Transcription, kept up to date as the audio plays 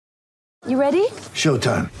You ready?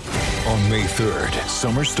 Showtime. On May 3rd,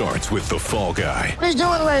 summer starts with The Fall Guy. Let's do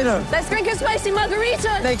it later. Let's drink a spicy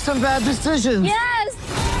margarita. Make some bad decisions. Yes!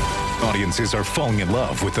 Audiences are falling in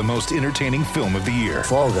love with the most entertaining film of the year.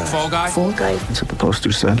 Fall Guy. Fall Guy? Fall guy. That's what the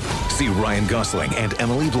poster said. See Ryan Gosling and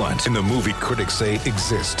Emily Blunt in the movie critics say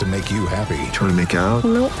exists to make you happy. Trying to make it out?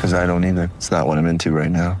 Nope. Because I don't either. It's not what I'm into right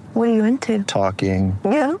now. What are you into? Talking.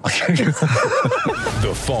 Yeah.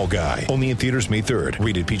 The Fall Guy. Only in theaters May 3rd.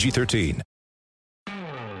 Rated PG-13.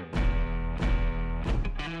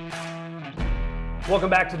 Welcome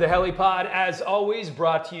back to the HeliPod. As always,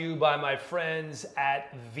 brought to you by my friends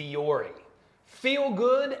at Vuori. Feel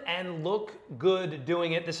good and look good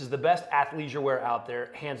doing it. This is the best athleisure wear out there,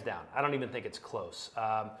 hands down. I don't even think it's close.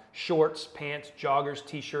 Shorts, pants, joggers,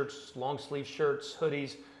 t-shirts, long sleeve shirts,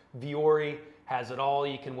 hoodies. Vuori has it all.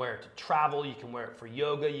 You can wear it to travel. You can wear it for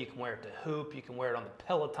yoga. You can wear it to hoop. You can wear it on the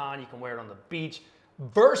Peloton. You can wear it on the beach.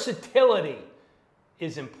 Versatility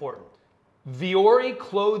is important.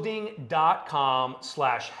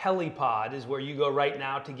 VuoriClothing.com/helipod is where you go right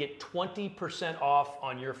now to get 20% off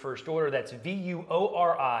on your first order. That's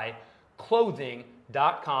VUORI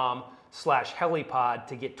clothing.com/helipod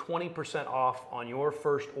to get 20% off on your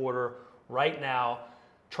first order right now.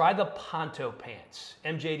 Try the Ponto pants.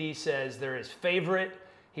 MJD says they're his favorite.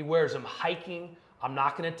 He wears them hiking. I'm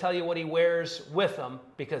not going to tell you what he wears with them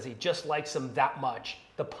because he just likes them that much.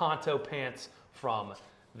 The Ponto pants from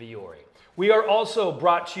Vuori. We are also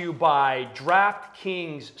brought to you by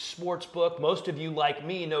DraftKings Sportsbook. Most of you, like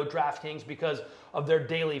me, know DraftKings because of their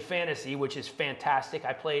daily fantasy, which is fantastic.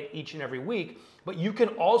 I play it each and every week. But you can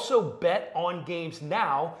also bet on games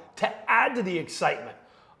now to add to the excitement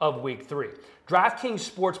of Week 3. DraftKings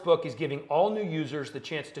Sportsbook is giving all new users the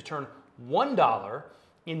chance to turn $1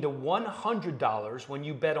 into $100 when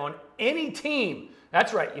you bet on any team.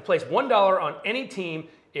 That's right, you place $1 on any team.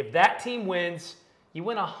 If that team wins, you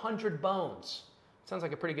win 100 bones. Sounds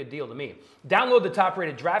like a pretty good deal to me. Download the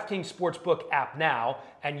top-rated DraftKings Sportsbook app now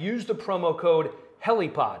and use the promo code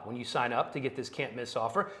HELIPOD when you sign up to get this can't-miss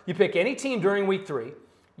offer. You pick any team during Week 3.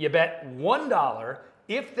 You bet $1.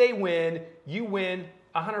 If they win, you win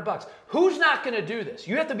 $100. Who's not going to do this?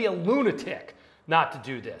 You have to be a lunatic not to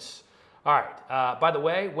do this. All right. By the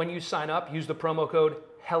way, when you sign up, use the promo code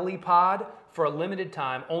HELIPOD for a limited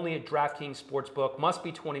time only at DraftKings Sportsbook. Must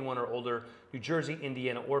be 21 or older. New Jersey,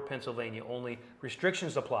 Indiana, or Pennsylvania only.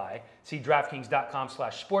 Restrictions apply. See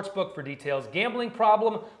DraftKings.com/sportsbook for details. Gambling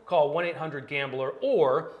problem? Call 1-800-GAMBLER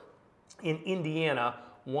or in Indiana,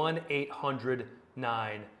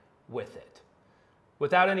 1-800-9-WITH-IT.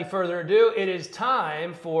 Without any further ado, it is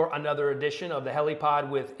time for another edition of the HeliPod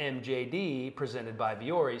with MJD presented by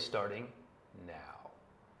Vuori starting now.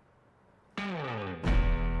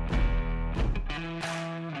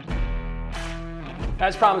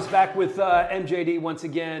 As promised, back with MJD once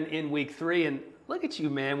again in Week 3, and look at you,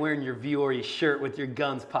 man, wearing your Vuori shirt with your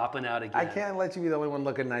guns popping out again. I can't let you be the only one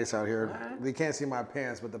looking nice out here. Right. They can't see my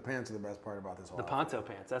pants, but the pants are the best part about this whole The outfit. Ponto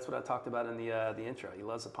pants. That's what I talked about in the intro. He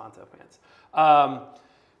loves the Ponto pants.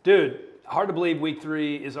 Dude, hard to believe Week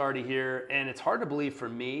 3 is already here, and it's hard to believe for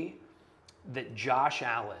me that Josh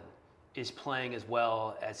Allen is playing as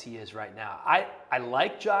well as he is right now. I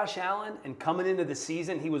like Josh Allen, and coming into the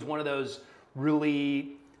season, he was one of those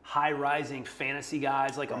really high-rising fantasy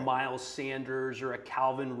guys like a Miles Sanders or a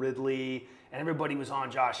Calvin Ridley, and everybody was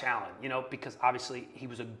on Josh Allen, because obviously he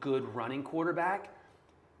was a good running quarterback.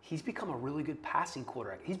 He's become a really good passing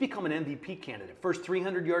quarterback. He's become an MVP candidate. First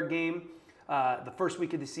 300-yard game the first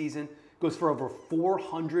week of the season, goes for over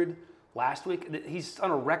 400 last week. He's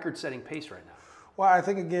on a record-setting pace right now. Well, I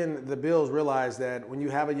think, again, the Bills realize that when you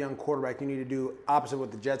have a young quarterback, you need to do opposite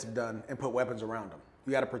what the Jets have done and put weapons around him.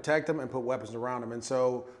 You got to protect him and put weapons around him. And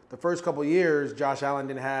so the first couple of years, Josh Allen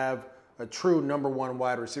didn't have a true number one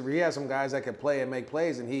wide receiver. He had some guys that could play and make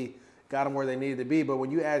plays, and he got them where they needed to be. But when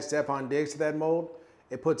you add Stephon Diggs to that mold,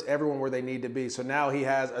 it puts everyone where they need to be. So now he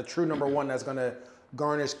has a true number one that's going to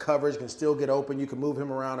garnish coverage, can still get open. You can move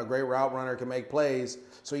him around. A great route runner, can make plays.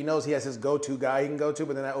 So he knows he has his go-to guy he can go to,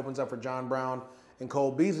 but then that opens up for John Brown and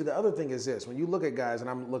Cole Beasley. The other thing is this. When you look at guys, and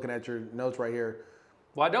I'm looking at your notes right here.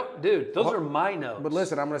 Well, those are my notes. But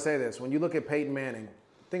listen, I'm going to say this. When you look at Peyton Manning,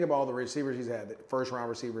 think about all the receivers he's had, first-round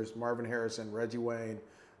receivers, Marvin Harrison, Reggie Wayne.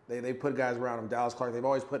 They put guys around him, Dallas Clark. They've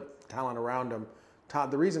always put talent around him.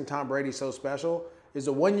 The reason Tom Brady's so special is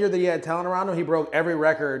the 1 year that he had talent around him, he broke every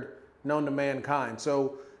record known to mankind.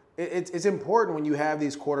 So it's important when you have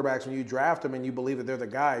these quarterbacks, when you draft them and you believe that they're the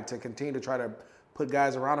guy, to continue to try to put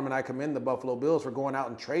guys around him. And I commend the Buffalo Bills for going out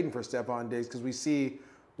and trading for Stephon Diggs, because we see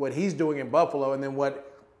what he's doing in Buffalo and then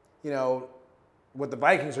what, what the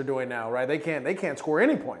Vikings are doing now, right? They can't score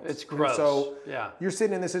any points. It's gross. So yeah. You're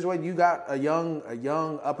sitting in this situation. You got a young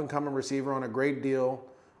up and coming receiver on a great deal,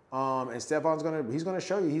 and Stefon's gonna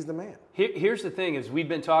show you he's the man. Here's the thing: is we've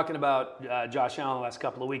been talking about Josh Allen the last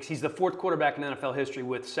couple of weeks. He's the fourth quarterback in NFL history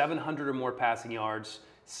with 700 or more passing yards,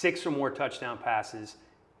 6 or more touchdown passes,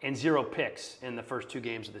 and 0 picks in the first 2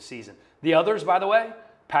 games of the season. The others, by the way,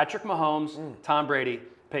 Patrick Mahomes, Tom Brady,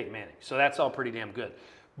 Peyton Manning. So that's all pretty damn good.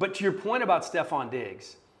 But to your point about Stefon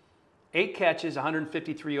Diggs, 8 catches,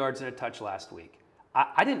 153 yards and a touch last week.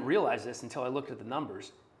 I didn't realize this until I looked at the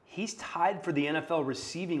numbers. He's tied for the NFL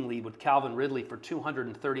receiving lead with Calvin Ridley for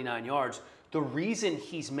 239 yards. The reason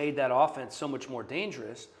he's made that offense so much more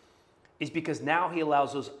dangerous is because now he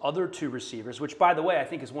allows those other 2 receivers, which, by the way, I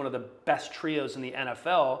think is one of the best trios in the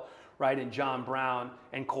NFL, right, in John Brown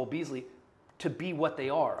and Cole Beasley, to be what they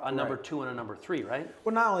are, a number 2 and a number 3, right?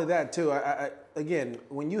 Well, not only that, too. Again,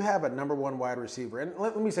 when you have a number 1 wide receiver, and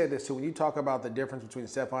let me say this, too. When you talk about the difference between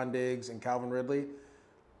Stefon Diggs and Calvin Ridley,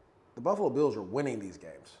 the Buffalo Bills are winning these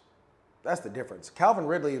games. That's the difference. Calvin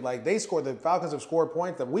Ridley, the Falcons have scored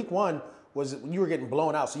points. The week 1 was you were getting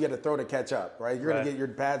blown out, so you had to throw to catch up, right? You're going to get your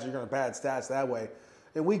pads, you're going to pad stats that way.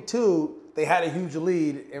 In week 2, they had a huge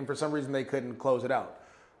lead, and for some reason they couldn't close it out.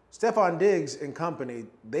 Stefon Diggs and company,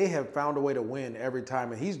 they have found a way to win every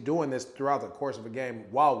time, and he's doing this throughout the course of a game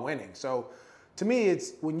while winning. So to me,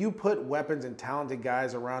 it's when you put weapons and talented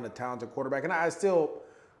guys around a talented quarterback, and I still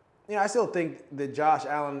think that Josh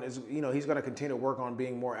Allen is, he's going to continue to work on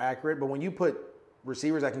being more accurate, but when you put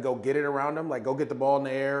receivers that can go get it around him, like go get the ball in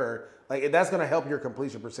the air, or that's going to help your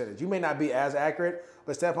completion percentage. You may not be as accurate,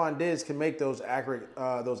 but Stefon Diggs can make those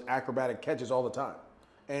acrobatic catches all the time.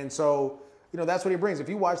 And so, that's what he brings. If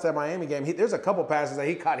you watch that Miami game, there's a couple passes that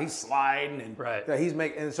he caught. He's sliding and that he's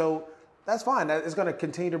making, and so that's fine. That is going to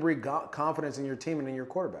continue to bring confidence in your team and in your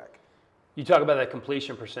quarterback. You talk about that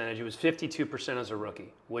completion percentage. It was 52% as a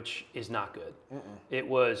rookie, which is not good. It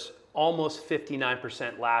was almost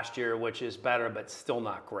 59% last year, which is better, but still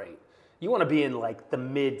not great. You want to be in the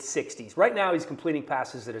mid 60s. Right now, he's completing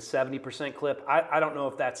passes at a 70% clip. I don't know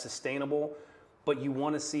if that's sustainable, but you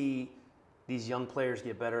want to see these young players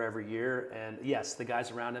get better every year. And yes, the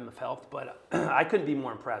guys around him have helped, but I couldn't be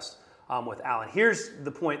more impressed with Allen. Here's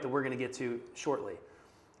the point that we're going to get to shortly.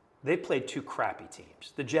 They played 2 crappy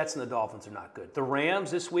teams. The Jets and the Dolphins are not good. The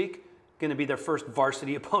Rams this week, going to be their first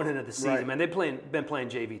varsity opponent of the season. Right. Man, they've been playing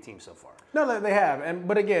JV teams so far. No, they have.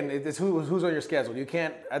 But again, it's who's on your schedule. You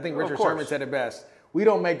can't, I think Richard Sherman said it best. We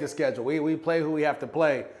don't make the schedule. We play who we have to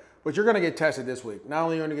play. But you're going to get tested this week. Not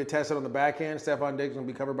only are you going to get tested on the back end, Stefon Diggs is going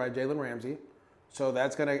to be covered by Jalen Ramsey. So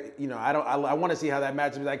that's going to, I want to see how that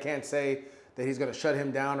matches. I can't say that he's going to shut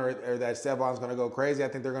him down or that Stefon's going to go crazy. I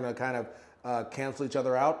think they're going to kind of cancel each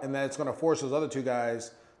other out. And then it's going to force those other 2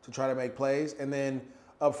 guys to try to make plays. And then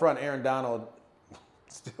up front, Aaron Donald,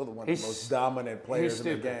 still one of the most dominant players in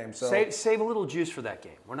the game. So save a little juice for that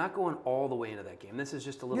game. We're not going all the way into that game. This is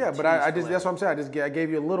just a little. Yeah, but that's what I'm saying. I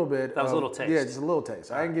gave you a little bit. That was a little taste. Yeah, just a little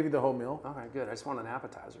taste. I didn't give you the whole meal. Okay, good. I just want an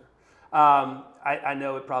appetizer. I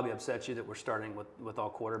know it probably upsets you that we're starting with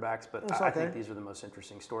all quarterbacks, but I think these are the most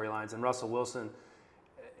interesting storylines. And Russell Wilson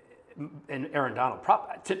and Aaron Donald,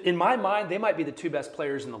 in my mind, they might be the 2 best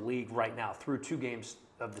players in the league right now through 2 games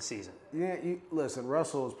of the season. Yeah, listen,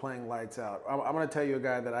 Russell is playing lights out. I'm going to tell you a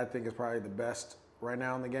guy that I think is probably the best right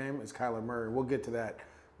now in the game is Kyler Murray. We'll get to that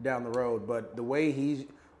down the road, but the way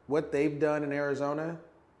what they've done in Arizona.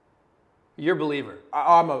 You're a believer.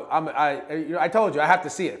 I told you I have to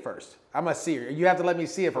see it first. I'm a seer. You have to let me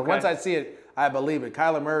see it. Once I see it, I believe it.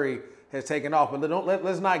 Kyler Murray has taken off, but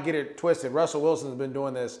let's not get it twisted. Russell Wilson has been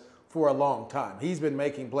doing this for a long time. He's been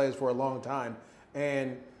making plays for a long time,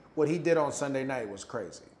 and what he did on Sunday night was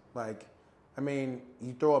crazy. You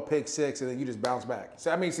throw a pick 6 and then you just bounce back.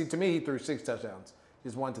 So to me, he threw 6 touchdowns.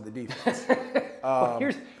 Just one to the defense.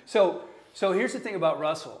 Here's the thing about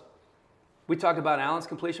Russell. We talked about Allen's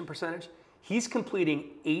completion percentage. He's completing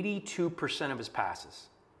 82% of his passes.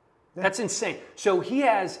 Yeah. That's insane. So he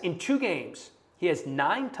has, in 2 games, he has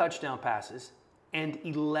 9 touchdown passes and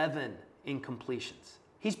 11 incompletions.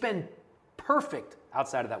 He's been perfect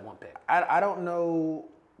outside of that 1 pick. I don't know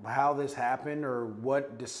how this happened or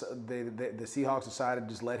what the Seahawks decided to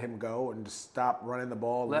just let him go and just stop running the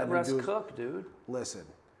ball. Let Russ cook, dude. Listen,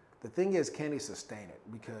 the thing is, can he sustain it?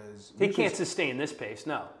 Because he can't sustain this pace,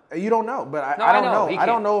 no. You don't know, but I don't know. I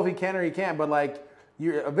don't know if he can or he can't, but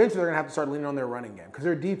eventually they're going to have to start leaning on their running game because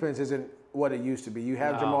their defense isn't what it used to be. You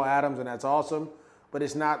have Jamal Adams, and that's awesome, but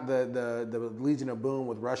it's not the Legion of Boom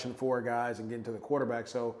with rushing 4 guys and getting to the quarterback.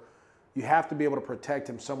 So you have to be able to protect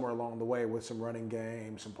him somewhere along the way with some running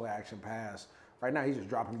game, some play action pass. Right now, he's just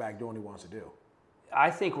dropping back, doing what he wants to do. I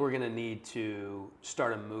think we're going to need to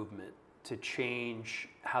start a movement to change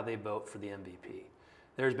how they vote for the MVP.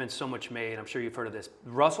 There's been so much made. I'm sure you've heard of this.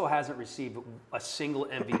 Russell hasn't received a single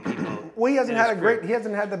MVP vote. Well, he hasn't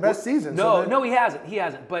had the best season. No, he hasn't. He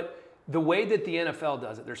hasn't. But the way that the NFL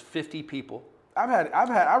does it, there's 50 people.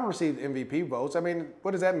 I've received MVP votes. I mean,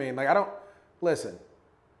 what does that mean? Like, listen.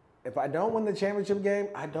 If I don't win the championship game,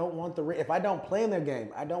 I don't want the ring. If I don't play in their game,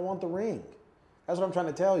 I don't want the ring. That's what I'm trying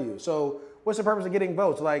to tell you. So, what's the purpose of getting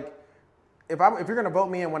votes? Like, if you're going to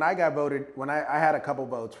vote me in, when I got voted, when I had a couple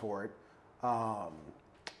votes for it.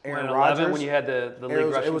 Aaron Rodgers, when you had the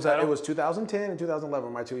league rushing title? It was 2010 and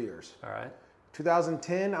 2011, my 2 years. All right.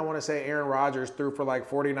 2010, I want to say Aaron Rodgers threw for like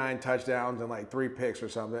 49 touchdowns and like 3 picks or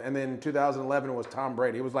something. And then 2011 was Tom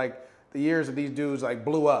Brady. It was like the years that these dudes like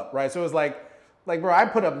blew up, right? So it was like, bro, I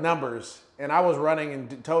put up numbers and I was running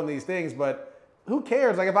and toting these things, but who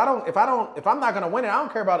cares? Like if I'm not going to win it, I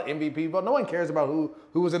don't care about MVP vote. No one cares about who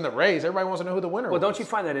was in the race. Everybody wants to know who the winner was. Well, don't you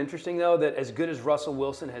find that interesting though, that as good as Russell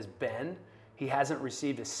Wilson has been, he hasn't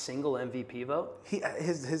received a single MVP vote?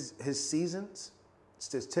 His seasons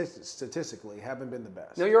statistically haven't been the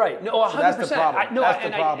best. No, you're right. No, 100%. So that's the problem. That's the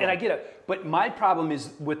problem. And I get it. But my problem is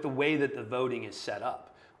with the way that the voting is set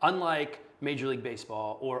up. Unlike Major League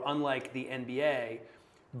Baseball or unlike the NBA,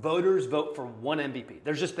 voters vote for one MVP.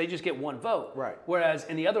 They just get one vote. Right. Whereas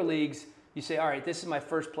in the other leagues, you say, all right, this is my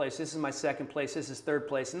first place, this is my second place, this is third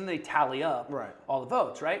place, and then they tally up all the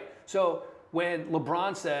votes, right? So when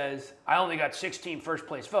LeBron says, I only got 16 first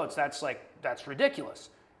place votes, that's ridiculous.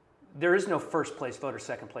 There is no first place vote or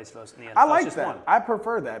second place votes in the NFL. I like just that. one. I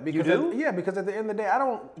prefer that. Because you do? Yeah, because at the end of the day,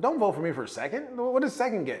 don't vote for me for second. What does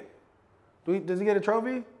second get? Does he get a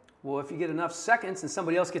trophy? Well, if you get enough seconds and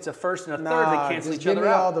somebody else gets a first and a third, they cancel each other give me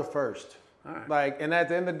out. all the first. All right. Like, and at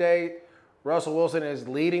the end of the day, Russell Wilson is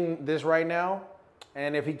leading this right now,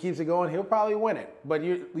 and if he keeps it going, he'll probably win it. But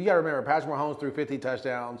you got to remember, Patrick Mahomes threw 50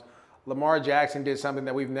 touchdowns. Lamar Jackson did something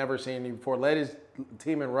that we've never seen before. Led his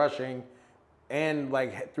team in rushing, and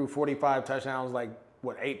like threw 45 touchdowns, like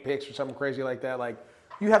 8 picks or something crazy like that. Like,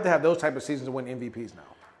 you have to have those type of seasons to win MVPs now.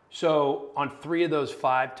 So on 3 of those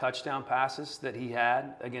 5 touchdown passes that he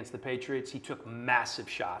had against the Patriots, he took massive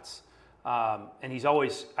shots. And he's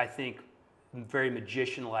always, I think, very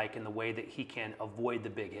magician-like in the way that he can avoid the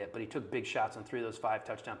big hit. But he took big shots on 3 of those 5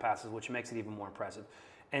 touchdown passes, which makes it even more impressive.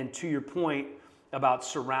 And to your point about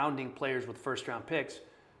surrounding players with first-round picks,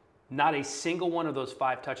 not a single one of those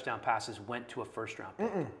 5 touchdown passes went to a first-round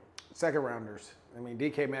pick. Second rounders. I mean,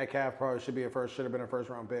 DK Metcalf probably should have been a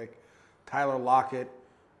first-round pick. Tyler Lockett.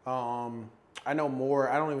 I know Moore.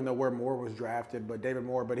 I don't even know where Moore was drafted, but David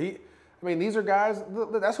Moore. But these are guys.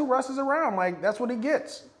 That's who Russ is around. Like, that's what he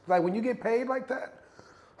gets. Like, when you get paid like that.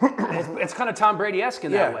 It's kind of Tom Brady-esque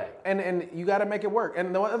in that way. And you got to make it work.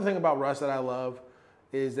 And the other thing about Russ that I love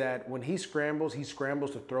is that when he scrambles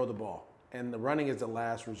to throw the ball. And the running is the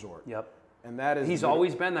last resort. Yep. And that is. He's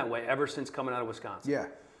always been that way ever since coming out of Wisconsin. Yeah.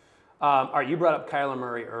 All right, you brought up Kyler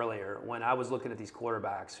Murray earlier. When I was looking at these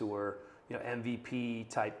quarterbacks who were MVP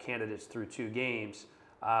type candidates through 2 games,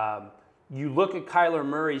 you look at Kyler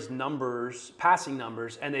Murray's numbers, passing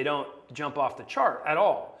numbers, and they don't jump off the chart at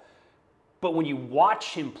all. But when you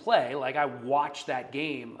watch him play, like I watched that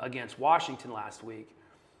game against Washington last week,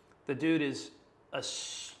 the dude is a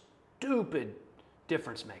stupid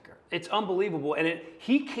difference maker. It's unbelievable. And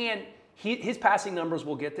his passing numbers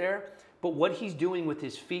will get there, but what he's doing with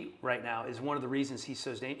his feet right now is one of the reasons he's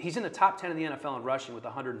so dangerous. He's in the top 10 of the NFL in rushing with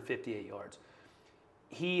 158 yards.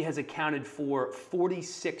 He has accounted for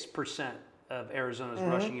 46% of Arizona's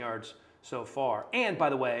rushing yards so far. And by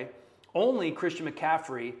the way, only Christian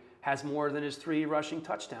McCaffrey has more than his 3 rushing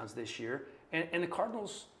touchdowns this year. And the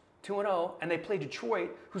Cardinals 2-0, and they play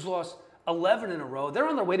Detroit, who's lost 11 in a row. They're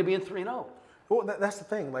on their way to being 3-0. Well, that's the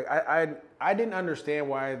thing. Like, I didn't understand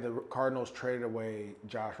why the Cardinals traded away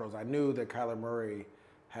Josh Rosen. I knew that Kyler Murray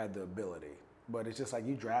had the ability, but it's just like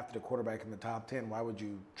you drafted a quarterback in the top 10. Why would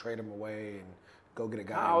you trade him away and go get a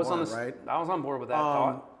guy right? I was on board with that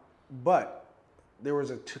thought. But there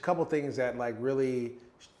was a couple things that like really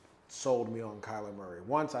sold me on Kyler Murray.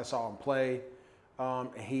 Once I saw him play,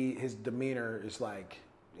 his demeanor is like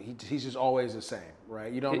he's just always the same,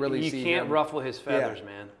 right? You don't really see him. You can't ruffle his feathers,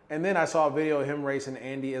 man. And then I saw a video of him racing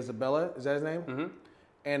Andy Isabella. Is that his name? Mm-hmm.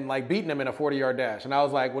 And like beating him in a 40-yard dash. And I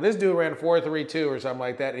was like, well, this dude ran 4.32 or something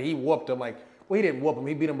like that, and he whooped him. Like, well, he didn't whoop him.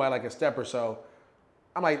 He beat him by like a step or so.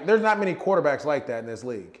 I'm like, there's not many quarterbacks like that in this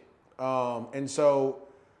league. And so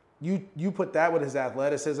you put that with his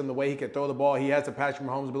athleticism, the way he could throw the ball. He has the Patrick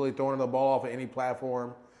Mahomes ability throwing the ball off of any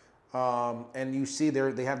platform. And you see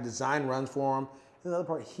they have design runs for him. And the other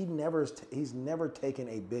part, he's never taken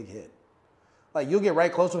a big hit. Like, you'll get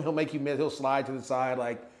right close to him, he'll make you miss, he'll slide to the side.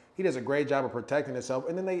 Like, he does a great job of protecting himself.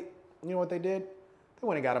 And then you know what they did? They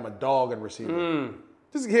went and got him a dog and receiver.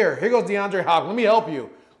 Just here goes DeAndre Hopkins. Let me help you.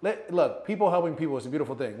 Look, people helping people is a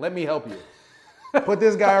beautiful thing. Let me help you. Put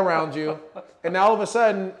this guy around you. And now all of a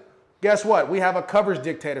sudden, guess what? We have a coverage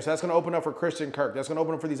dictator. So that's going to open up for Christian Kirk. That's going to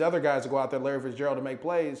open up for these other guys to go out there, Larry Fitzgerald, to make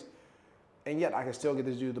plays. And yet I can still get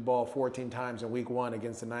this dude the ball 14 times in week 1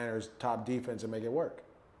 against the Niners' top defense and make it work.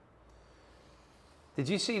 Did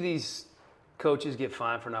you see these coaches get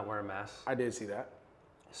fined for not wearing masks? I did see that.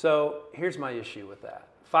 So here's my issue with that.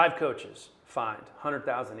 5 coaches fined,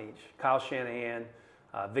 $100,000 each. Kyle Shanahan,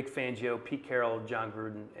 Vic Fangio, Pete Carroll, John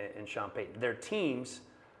Gruden, and Sean Payton. Their teams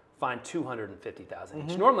fined $250,000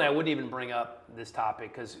 each. Normally I wouldn't even bring up this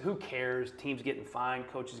topic because who cares? Teams getting fined,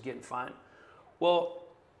 coaches getting fined. Well,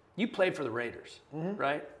 you played for the Raiders,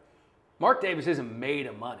 right? Mark Davis isn't made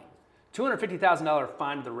of money. $250,000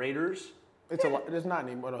 fine to the Raiders. It's a lot. It's not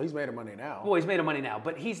anymore. No, he's made of money now. Well, he's made of money now,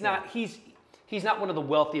 but he's not. He's not one of the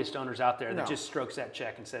wealthiest owners out there that No. just strokes that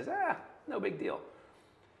check and says, no big deal.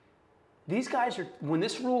 These guys are. When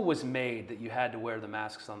this rule was made that you had to wear the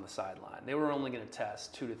masks on the sideline, they were only going to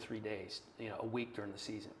test 2 to 3 days, a week during the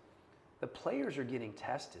season. The players are getting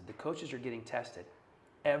tested. The coaches are getting tested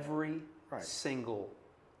every single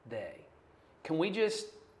day. Can we just?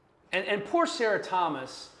 And poor Sarah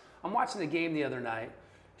Thomas. I'm watching the game the other night.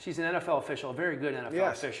 She's an NFL official, a very good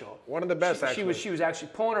NFL official. One of the best, actually. She was actually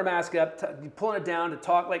pulling her mask up, pulling it down to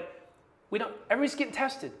talk. Like, everybody's getting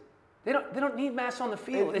tested. They don't need masks on the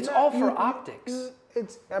field. It's all for optics.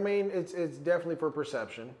 It's definitely for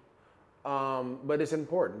perception, but it's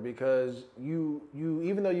important because you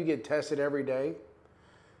even though you get tested every day,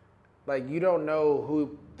 like, you don't know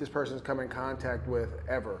who this person's come in contact with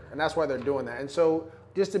ever, and that's why they're doing that. And so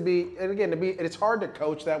it's hard to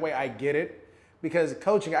coach that way. I get it. Because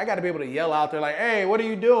coaching, I got to be able to yell out there like, hey, what are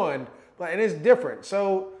you doing? And it's different.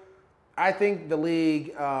 So I think the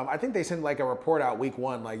league, I think they sent like a report out week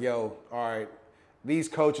 1, like, yo, all right, these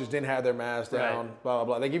coaches didn't have their masks down, blah, blah,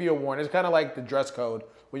 blah. They give you a warning. It's kind of like the dress code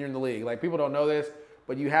when you're in the league. Like, people don't know this,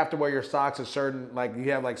 but you have to wear your socks a certain, like, you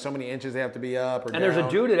have like so many inches they have to be up or down. And there's a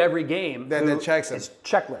dude at every game that checks them. It's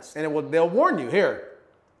checklist. And they'll warn you, here,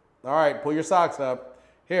 all right, pull your socks up.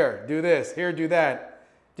 Here, do this. Here, do that.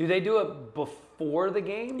 Do they do it before the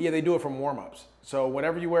game? Yeah, they do it from warm-ups. So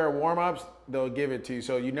whenever you wear warm-ups, they'll give it to you.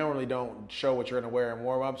 So you normally don't show what you're going to wear in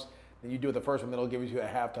warm-ups. Then you do it the first one, then they'll give it to you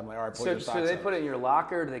at halftime. Like, all right, pull your socks So they up. put it in your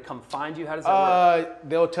locker? Do they come find you? How does that work?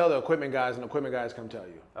 They'll tell the equipment guys, and the equipment guys come tell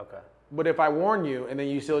you. Okay. But if I warn you and then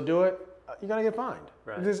you still do it, you're going to get fined.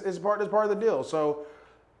 Right. It's part of the deal. So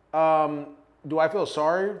do I feel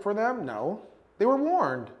sorry for them? No. They were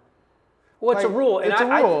warned. Well, it's a rule. And It's a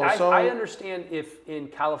rule. I understand if in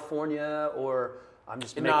California or I'm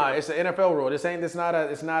just making it's the NFL rule. It's not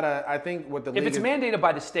a. I think what the league. If it's mandated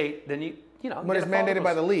by the state, then you know. But it's mandated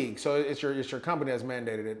by the league, so it's your company that's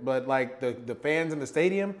mandated it. But like the fans in the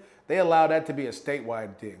stadium, they allow that to be a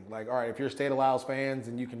statewide thing. Like, all right, if your state allows fans,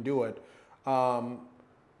 then you can do it.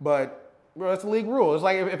 But it's a league rule. It's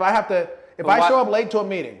like if I show up late to a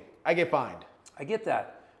meeting, I get fined. I get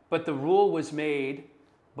that, but the rule was made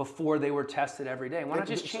before they were tested every day. Why not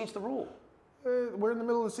just change the rule? We're in the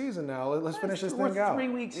middle of the season now. Let's finish this we're thing out. 3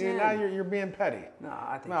 weeks in. Now you're being petty. No,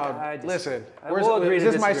 I think. No, listen. We'll agree is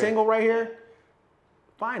to this my disagree. single right here?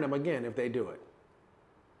 Fine them again if they do it.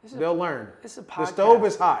 They'll learn. This is a The podcast. stove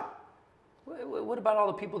is hot. What about all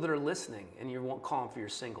the people that are listening and you won't call them for your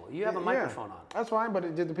single? You have a microphone on. That's fine,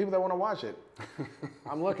 but the people that want to watch it.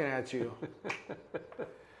 I'm looking at you.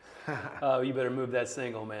 Oh, you better move that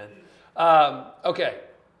single, man. Okay.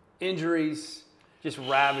 Injuries just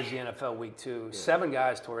ravaged the NFL week 2. 7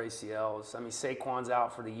 guys tore ACLs. I mean, Saquon's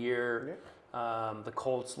out for the year. The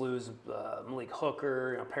Colts lose Malik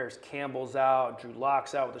Hooker. Paris Campbell's out. Drew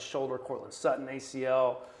Lock's out with a shoulder. Cortland Sutton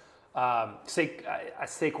ACL.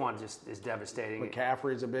 Saquon just is devastating.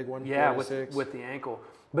 McCaffrey's a big one. Yeah, 46. with the ankle.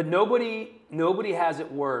 But nobody has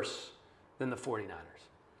it worse than the 49ers.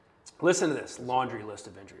 Listen to this laundry list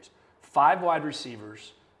of injuries. 5 wide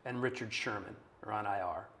receivers and Richard Sherman are on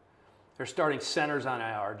IR. They're starting centers on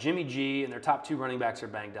IR. Jimmy G and their top 2 running backs are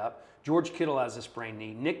banged up. George Kittle has a sprained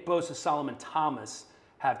knee. Nick Bosa, Solomon Thomas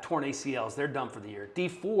have torn ACLs. They're done for the year. Dee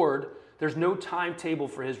Ford, there's no timetable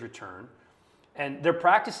for his return. And they're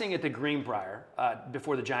practicing at the Greenbrier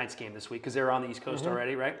before the Giants game this week because they're on the East Coast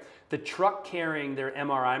already, right? The truck carrying their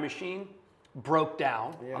MRI machine broke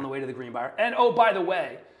down on the way to the Greenbrier. And, oh, by the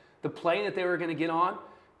way, the plane that they were going to get on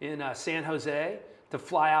in San Jose to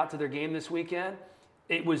fly out to their game this weekend,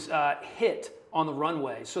 it was hit on the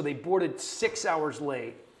runway. So they boarded 6 hours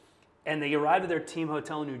late. And they arrived at their team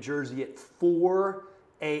hotel in New Jersey at 4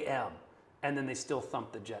 a.m. And then they still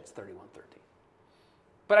thumped the Jets 31-13.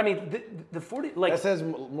 But I mean, the 40 like that says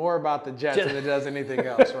more about the Jets than it does anything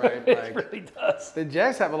else, right? it really does. The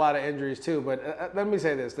Jets have a lot of injuries too, but let me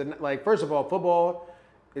say this: first of all, football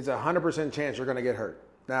is 100% chance you're going to get hurt.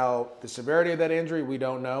 Now, the severity of that injury, we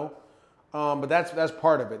don't know, but that's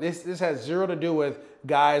part of it. This has zero to do with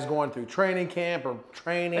guys going through training camp or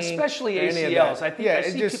training, especially or any of ACLs. that. I think I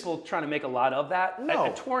see people trying to make a lot of that. No.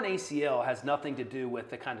 A torn ACL has nothing to do with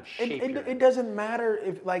the kind of shape. It doesn't matter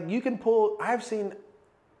if you can pull. I've seen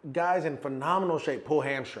guys in phenomenal shape pull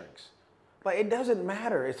hamstrings. Like, it doesn't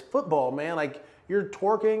matter. It's football, man. Like, you're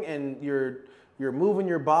torquing and you're moving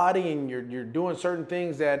your body and you're doing certain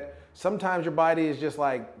things that sometimes your body is just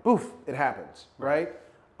like, poof, it happens, right?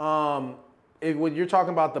 When you're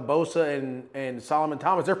talking about the Bosa and Solomon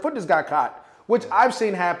Thomas, their foot just got caught, which I've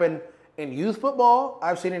seen happen in youth football.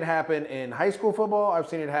 I've seen it happen in high school football. I've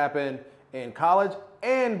seen it happen in college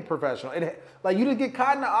and professional. Like, you just get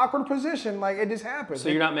caught in an awkward position. Like, it just happens. So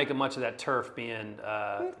you're not making much of that turf being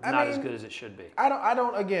not as good as it should be. I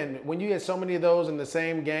don't. Again, when you get so many of those in the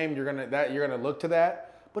same game, you're gonna look to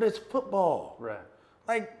that. But it's football. Right.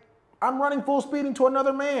 Like, I'm running full speed into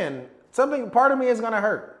another man. Part of me is gonna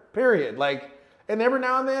hurt. Period. Like, and every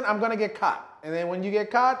now and then I'm gonna get caught. And then when you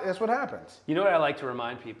get caught, that's what happens. You know what I like to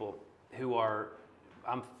remind people who are,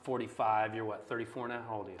 I'm 45. You're what? 34 now.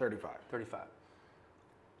 How old are you? 35. 35.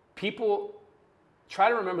 People try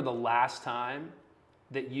to remember the last time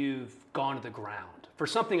that you've gone to the ground for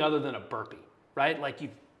something other than a burpee, right? Like,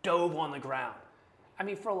 you've dove on the ground. I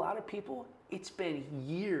mean, for a lot of people, it's been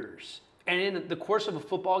years. And in the course of a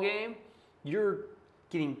football game, you're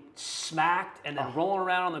getting smacked and then rolling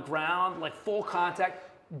around on the ground, like full contact,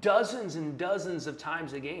 dozens and dozens of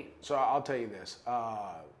times a game. So I'll tell you this.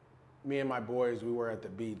 Me and my boys, we were at the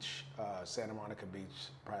beach, Santa Monica Beach,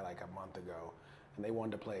 probably like a month ago, and they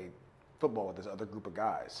wanted to play football with this other group of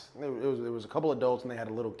guys. It was a couple adults and they had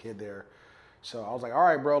a little kid there. So I was like, all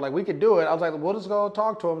right, bro, like, we could do it. I was like, we'll just go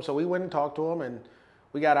talk to him. So we went and talked to him, and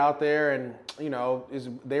we got out there, and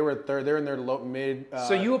they're in their mid.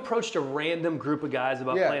 So you approached a random group of guys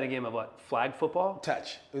about playing a game of what? Flag football?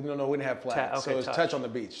 Touch. No, we didn't have flags. So it was touch on the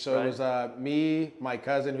beach. So right. It was me, my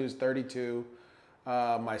cousin who's 32,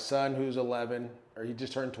 my son who's 11, or he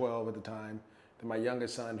just turned 12 at the time, then my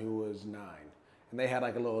youngest son who was 9. And they had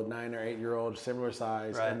like a little 9 or 8-year-old, similar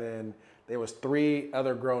size, right. and then there was 3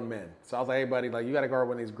 other grown men. So I was like, hey, buddy, like, you got to guard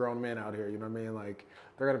one of these grown men out here. You know what I mean? Like,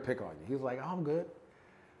 they're gonna pick on you. He was like, oh, I'm good.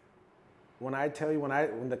 When I tell you,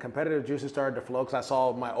 when the competitive juices started to flow, because I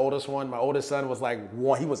saw my oldest son was like,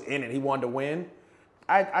 he was in it. He wanted to win.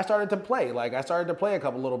 I started to play. Like, I started to play a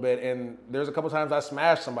little bit, and there's a couple times I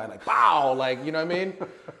smashed somebody, like, pow, like, you know what I mean?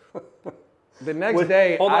 The next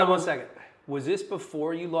day, hold on 1 second. Was this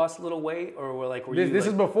before you lost a little weight, or were you? This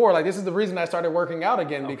is before. Like, this is the reason I started working out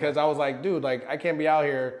again, because I was like, dude, like, I can't be out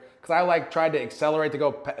here, because I like tried to accelerate to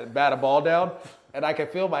go bat a ball down, and I could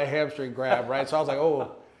feel my hamstring grab, right? So I was like,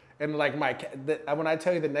 oh, and like when I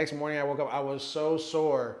tell you the next morning I woke up, I was so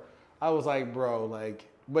sore. I was like, bro, like,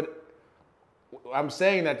 but I'm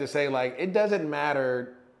saying that to say, like, it doesn't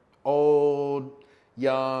matter, old,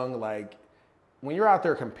 young, like, when you're out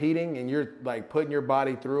there competing and you're like putting your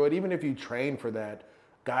body through it, even if you train for that,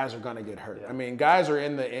 guys are gonna get hurt. Yeah. I mean, guys are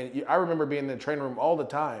I remember being in the training room all the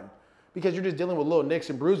time because you're just dealing with little nicks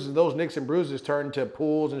and bruises, and those nicks and bruises turn to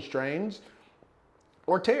pulls and strains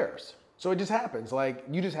or tears. So it just happens. Like,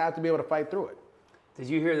 you just have to be able to fight through it. Did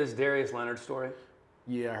you hear this Darius Leonard story?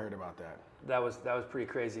 Yeah, I heard about that. That was pretty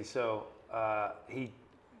crazy. So he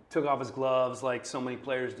took off his gloves like so many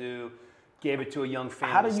players do, gave it to a young fan.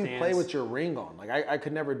 How do you play with your ring on? Like, I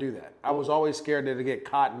could never do that. I was always scared that it'd get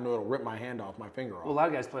caught and it'll rip my hand off, my finger off. Well, a lot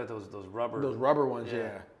of guys play with those rubber. Those rubber ones,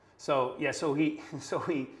 yeah. So he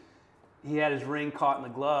had his ring caught in the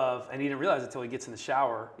glove, and he didn't realize it until he gets in the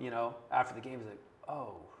shower. After the game, he's like,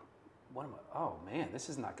 oh, oh man, this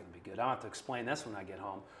is not going to be good. I'll have to explain this when I get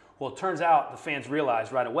home. Well, it turns out the fans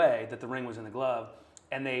realized right away that the ring was in the glove,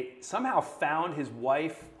 and they somehow found his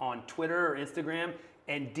wife on Twitter or Instagram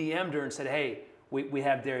and DM'd her and said, hey, we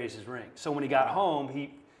have Darius's ring. So when he got home,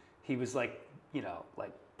 he was like,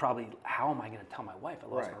 probably, how am I going to tell my wife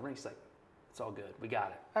I lost my ring? She's like, it's all good. We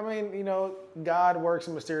got it. I mean, God works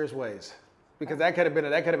in mysterious ways, because that could have been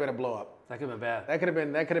a blow up. That could have been bad.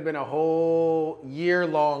 That could have been a whole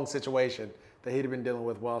year-long situation that he'd have been dealing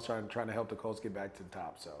with while trying to help the Colts get back to the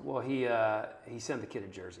top. So, well, he sent the kid a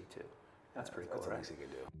jersey too. That's pretty cool. That's right? nice he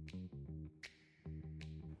could do.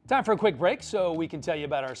 Time for a quick break so we can tell you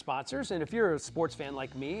about our sponsors. And if you're a sports fan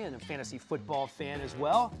like me and a fantasy football fan as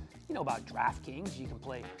well, You know about DraftKings. You can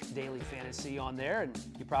play daily fantasy on there, and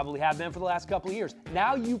you probably have been for the last couple of years.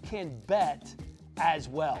 Now you can bet as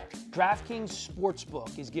well. DraftKings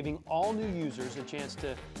Sportsbook is giving all new users a chance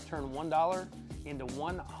to turn $1 into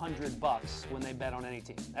 $100 when they bet on any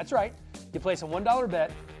team. That's right. You place a $1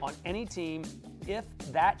 bet on any team. If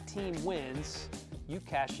that team wins, you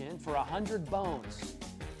cash in for 100 bones.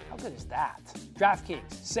 How good is that?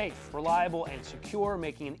 DraftKings, safe, reliable, and secure,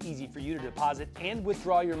 making it easy for you to deposit and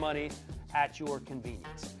withdraw your money at your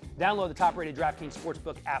convenience. Download the top-rated DraftKings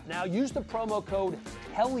Sportsbook app now. Use the promo code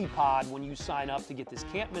HELIPOD when you sign up to get this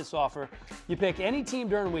can't-miss offer. You pick any team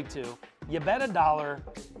during week 2, you bet $1,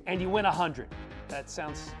 and you win 100. That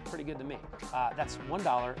sounds pretty good to me. That's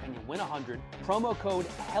 $1 and you win 100. Promo code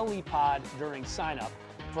HELIPOD during sign-up.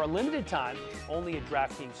 For a limited time, only at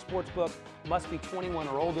DraftKings Sportsbook. Must be 21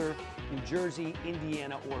 or older. New Jersey,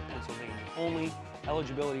 Indiana, or Pennsylvania only.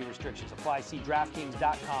 Eligibility restrictions apply. See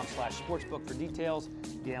DraftKings.com/sportsbook for details.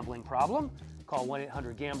 Gambling problem? Call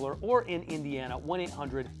 1-800-GAMBLER or in Indiana,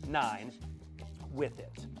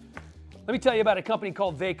 1-800-9-WITH-IT. Let me tell you about a company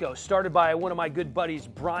called Vaco, started by one of my good buddies,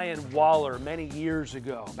 Brian Waller, many years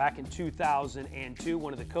ago, back in 2002,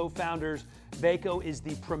 one of the co-founders. Vaco is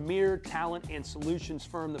the premier talent and solutions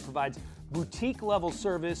firm that provides boutique-level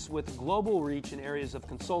service with global reach in areas of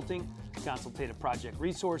consulting, consultative project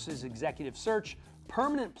resources, executive search,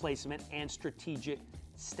 permanent placement, and strategic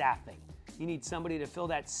staffing. You need somebody to fill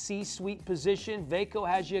that C-suite position, Vaco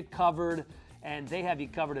has you covered, and they have you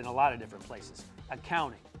covered in a lot of different places.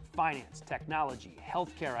 Accounting, finance, technology,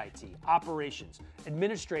 healthcare IT, operations,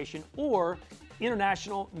 administration, or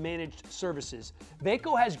international managed services.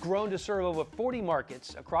 Vaco has grown to serve over 40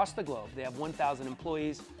 markets across the globe. They have 1,000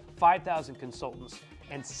 employees, 5,000 consultants,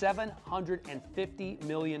 and $750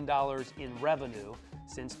 million in revenue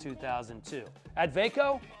since 2002. At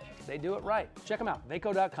Vaco, they do it right. Check them out,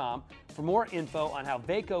 vaco.com, for more info on how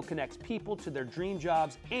Vaco connects people to their dream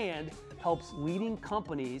jobs and helps leading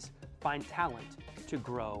companies find talent to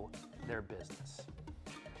grow their business.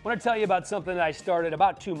 I want to tell you about something that I started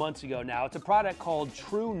about 2 months ago now. It's a product called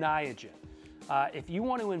True Niagen. If you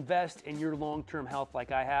want to invest in your long-term health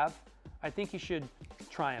like I have, I think you should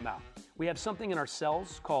try them out. We have something in our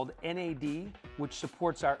cells called NAD, which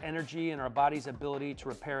supports our energy and our body's ability to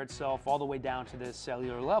repair itself all the way down to the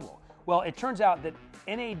cellular level. Well, it turns out that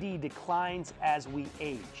NAD declines as we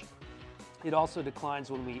age. It also declines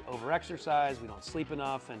when we overexercise, we don't sleep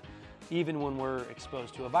enough, and even when we're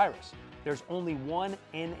exposed to a virus. There's only one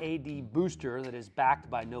NAD booster that is backed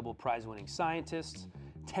by Nobel Prize-winning scientists,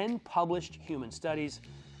 10 published human studies,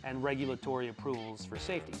 and regulatory approvals for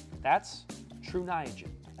safety. That's True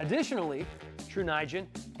Niagen. Additionally, True Niagen,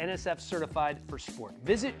 NSF certified for sport.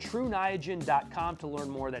 Visit TrueNiagen.com to learn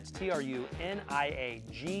more. That's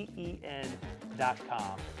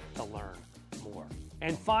TruNiagen.com to learn more.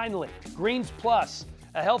 And finally, Greens Plus,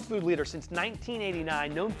 a health food leader since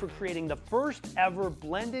 1989, known for creating the first ever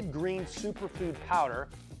blended green superfood powder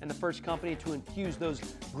and the first company to infuse those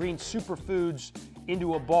green superfoods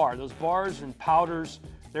into a bar. Those bars and powders,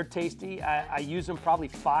 they're tasty. I use them probably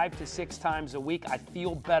 5 to 6 times a week. I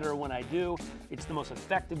feel better when I do. It's the most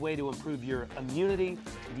effective way to improve your immunity,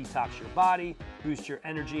 detox your body, boost your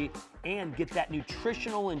energy, and get that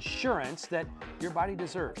nutritional insurance that your body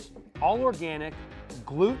deserves. All organic,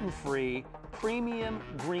 gluten-free, premium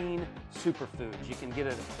green superfoods. You can get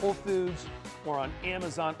it at Whole Foods or on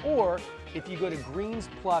Amazon, or if you go to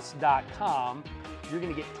greensplus.com, you're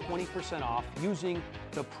going to get 20% off using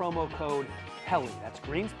the promo code HELI. That's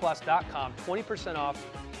greensplus.com, 20% off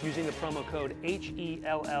using the promo code HELLIE.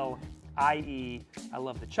 I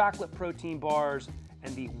love the chocolate protein bars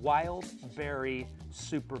and the wild berry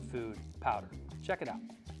superfood powder. Check it out.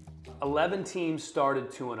 11 teams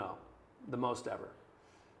started 2-0, the most ever.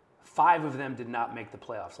 5 of them did not make the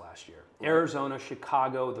playoffs last year. Arizona,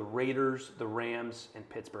 Chicago, the Raiders, the Rams, and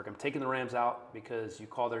Pittsburgh. I'm taking the Rams out because you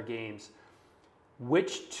call their games.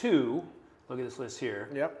 Which 2, look at this list here,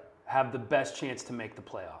 have the best chance to make the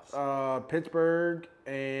playoffs? Pittsburgh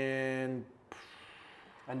and...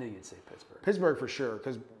 I knew you'd say Pittsburgh. Pittsburgh for sure,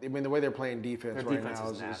 because I mean the way they're playing defense Their right defense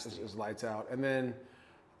now is nasty. is lights out. And then,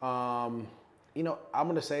 I'm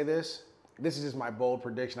going to say this. This is just my bold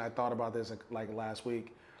prediction. I thought about this like last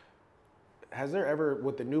week. Has there ever,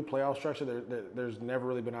 with the new playoff structure, there's never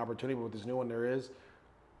really been opportunity, but with this new one there is,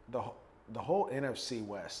 the whole NFC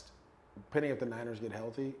West, depending if the Niners get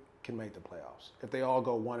healthy, can make the playoffs. If they all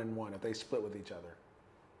go 1-1, if they split with each other.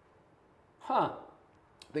 Huh.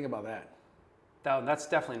 Think about that. That's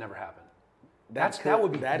definitely never happened. That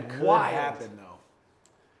could happen, though.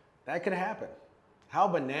 That could happen. How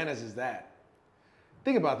bananas is that?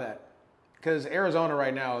 Think about that. Because Arizona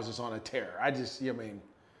right now is just on a tear.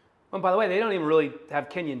 Well, by the way, they don't even really have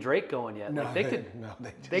Kenyon Drake going yet. No, Like, they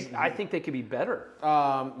could. I think they could be better.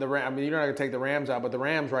 You're not going to take the Rams out, but the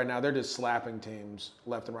Rams right now, they're just slapping teams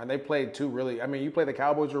left and right. They played two really, you play the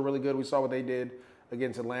Cowboys were really good. We saw what they did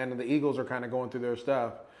against Atlanta. The Eagles are kind of going through their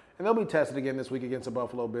stuff. And they'll be tested again this week against the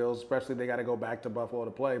Buffalo Bills, especially they got to go back to Buffalo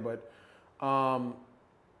to play. But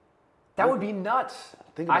that would be nuts.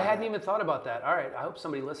 I hadn't even thought about that. All right, I hope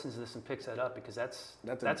somebody listens to this and picks that up because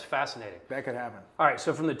that's fascinating. That could happen. All right,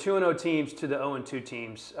 so from the 2-0 teams to the 0-2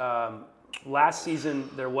 teams, last season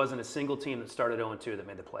there wasn't a single team that started 0-2 that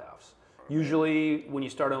made the playoffs. Usually when you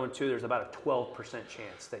start 0-2, there's about a 12%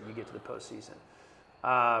 chance that you get to the postseason.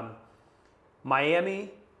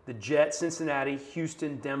 Miami, the Jets, Cincinnati,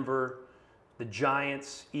 Houston, Denver, the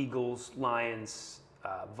Giants, Eagles, Lions,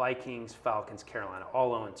 Vikings, Falcons, Carolina,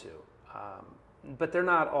 all 0-2. But they're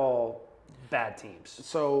not all bad teams.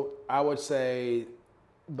 So I would say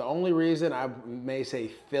the only reason I may say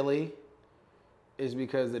Philly is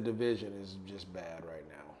because the division is just bad right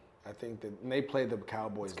now. I think that they played the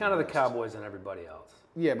Cowboys. It's kind of the Cowboys and everybody else.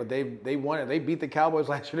 Yeah, but they won it. They beat the Cowboys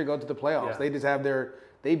last year to go to the playoffs. Yeah. They just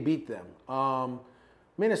they beat them.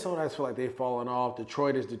 Minnesota, I feel like they've fallen off.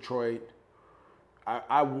 Detroit is Detroit.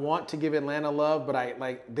 I want to give Atlanta love, but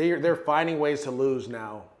they're finding ways to lose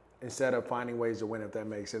now instead of finding ways to win, if that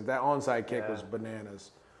makes sense. That onside kick was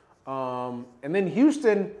bananas. And then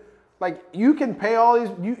Houston, you can pay all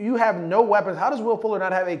these. You have no weapons. How does Will Fuller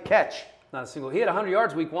not have a catch? Not a single. He had 100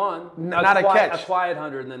 yards week one. Not a catch. A quiet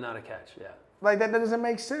 100 and then not a catch. Yeah. That doesn't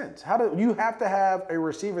make sense. You have to have a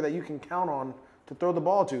receiver that you can count on to throw the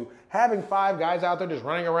ball to. Having 5 guys out there just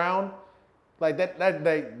running around,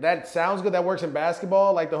 that sounds good. That works in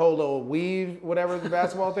basketball, like the whole little weave, whatever the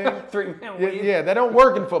basketball thing. 3-man weave. Yeah, that don't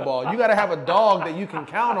work in football. You got to have a dog that you can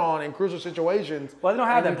count on in crucial situations. Well, they don't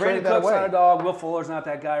have that. Brandon Cook's not a dog. Will Fuller's not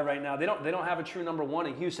that guy right now. They don't have a true number one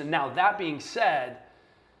in Houston. Now, that being said,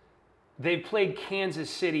 they've played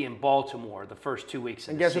Kansas City and Baltimore the first 2 weeks.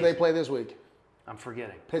 And guess who they play this week? I'm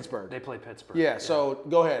forgetting. Pittsburgh. They play Pittsburgh. Yeah, so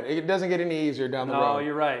go ahead. It doesn't get any easier down the road. No,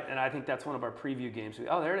 you're right. And I think that's one of our preview games.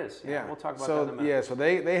 Oh, there it is. Yeah. We'll talk about that in a minute. Yeah, so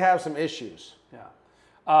they have some issues.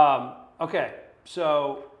 Yeah. Okay,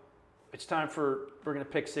 so it's time we're going to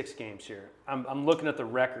pick 6 games here. I'm looking at the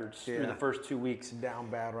records through the first 2 weeks. Down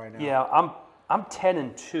bad right now. Yeah, I'm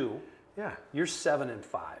 10-2. Yeah. You're 7-5.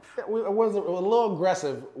 It was a little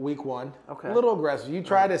aggressive week one. Okay. A little aggressive. You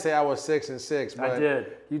tried to say I was 6-6, but I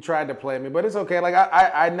did. You tried to play me, but it's okay.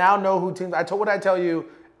 I now know who teams. What I tell you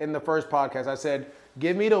in the first podcast. I said,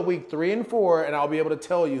 give me to week 3 and 4, and I'll be able to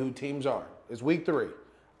tell you who teams are. It's week 3.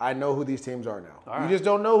 I know who these teams are now. You just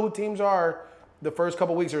don't know who teams are the first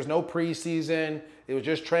couple weeks. There's no preseason. It was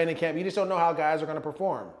just training camp. You just don't know how guys are going to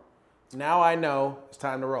perform. Now I know it's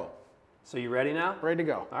time to roll. So you ready now? Ready to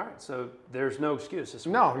go. All right. So there's no excuse this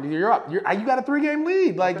week. No, you're up. You got a 3-game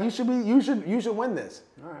lead. Okay. You should win this.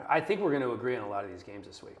 All right. I think we're going to agree on a lot of these games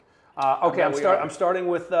this week. Okay, I'm starting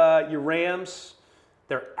with your Rams.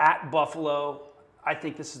 They're at Buffalo. I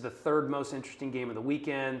think this is the 3rd most interesting game of the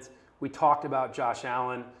weekend. We talked about Josh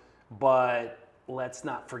Allen, but let's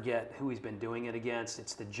not forget who he's been doing it against.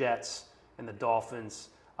 It's the Jets and the Dolphins.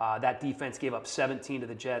 That defense gave up 17 to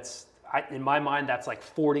the Jets. In my mind, that's like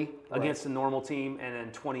 40 against a normal team, and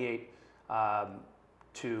then 28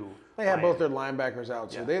 to They had both their linebackers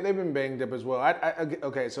out, so they've been banged up as well.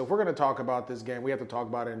 Okay, so if we're going to talk about this game, we have to talk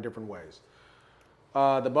about it in different ways.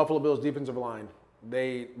 The Buffalo Bills defensive line,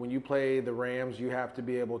 when you play the Rams, you have to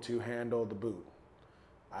be able to handle the boot.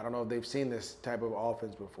 I don't know if they've seen this type of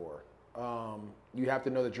offense before. You have to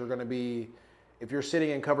know that you're going to be, if you're sitting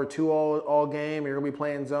in cover 2 all game, you're going to be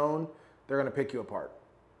playing zone, they're going to pick you apart.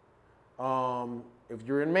 If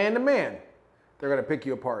you're in man-to-man, they're going to pick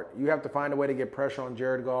you apart. You have to find a way to get pressure on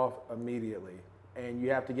Jared Goff immediately, and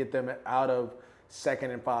you have to get them out of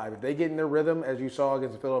 2nd and 5. If they get in their rhythm, as you saw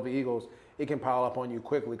against the Philadelphia Eagles, it can pile up on you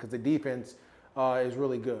quickly because the defense is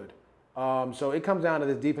really good. So it comes down to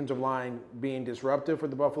this defensive line being disruptive for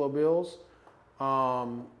the Buffalo Bills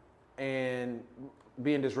and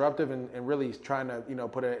being disruptive and really trying to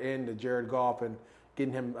put an end to Jared Goff and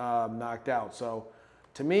getting him knocked out. So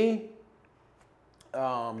to me,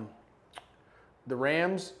 the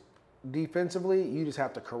Rams, defensively, you just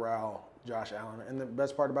have to corral Josh Allen. And the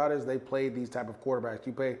best part about it is they played these type of quarterbacks.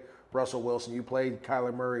 You play Russell Wilson, you play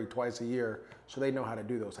Kyler Murray twice a year, so they know how to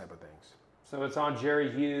do those type of things. So it's on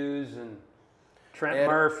Jerry Hughes and Trent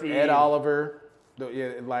Murphy. Ed Oliver.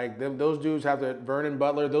 Those dudes have to, Vernon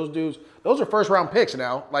Butler, those are first-round picks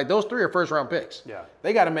now. Those 3 are first-round picks. Yeah.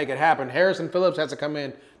 They got to make it happen. Harrison Phillips has to come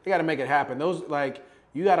in. They got to make it happen.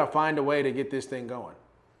 You got to find a way to get this thing going.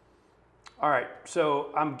 All right,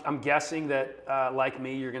 so I'm guessing that, like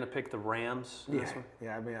me, you're going to pick the Rams in this one?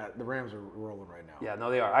 Yeah, I mean, the Rams are rolling right now. Yeah, no,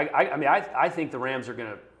 they are. I mean, I think the Rams are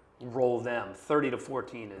going to roll them.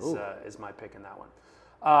 30-14 is my pick in that one.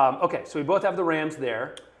 Okay, so we both have the Rams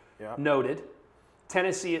there. Yeah. Noted.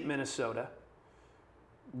 Tennessee at Minnesota.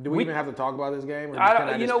 Do we even have to talk about this game? Or can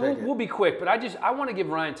I just pick it? We'll be quick, but I want to give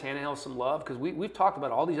Ryan Tannehill some love because we've talked about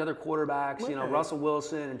all these other quarterbacks, Russell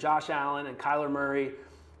Wilson and Josh Allen and Kyler Murray.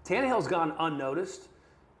 Tannehill's gone unnoticed,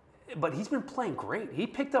 but he's been playing great. He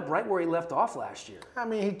picked up right where he left off last year. I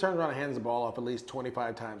mean, he turns around and hands the ball off at least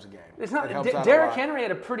 25 times a game. It's not. It helps out a Derrick lot. Henry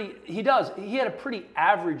had he had a pretty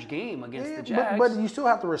average game against the Jags. But you still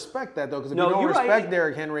have to respect that, though, because if you don't respect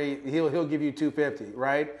Derrick Henry, he'll give you 250,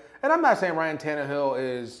 right? And I'm not saying Ryan Tannehill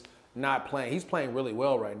is not playing. He's playing really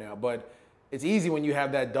well right now, but it's easy when you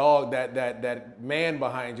have that dog, that man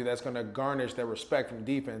behind you that's going to garnish that respect from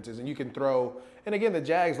defenses, and you can throw. And again, the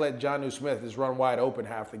Jags let Jonnu Smith just run wide open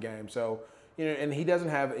half the game. So, and he didn't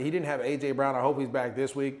have A.J. Brown. I hope he's back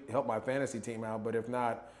this week, help my fantasy team out. But if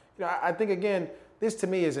not, I think again, this to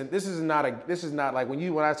me this is not like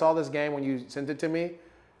when I saw this game when you sent it to me.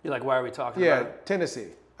 You're like, why are we talking about it? Yeah, Tennessee.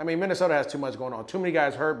 I mean, Minnesota has too much going on. Too many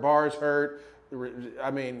guys hurt. Barr's hurt. I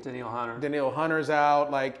mean, Danielle Hunter's out.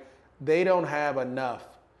 Like, they don't have enough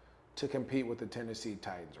to compete with the Tennessee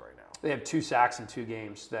Titans right now. They have 2 sacks in 2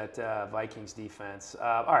 games, that Vikings defense.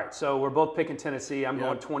 All right, so we're both picking Tennessee. I'm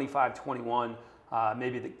going 25-21,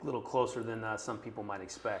 maybe a little closer than some people might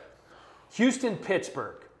expect.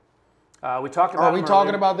 Houston-Pittsburgh. We talked about. Are we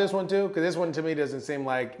talking about this one too? Because this one to me doesn't seem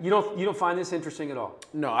like. You don't find this interesting at all?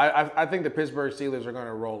 No, I think the Pittsburgh Steelers are going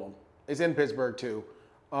to roll them. It's in Pittsburgh too.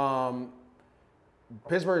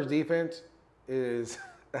 Pittsburgh's defense is.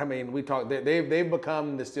 I mean, they've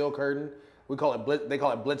become the steel curtain. We call it they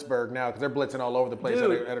call it Blitzburg now because they're blitzing all over the place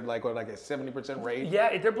at like a 70% rate.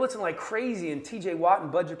 Yeah, they're blitzing like crazy, and T.J. Watt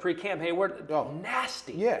and Bud Dupree, Cam Hayward,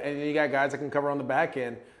 nasty. Yeah, and you got guys that can cover on the back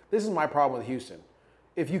end. This is my problem with Houston.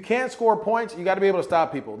 If you can't score points, you got to be able to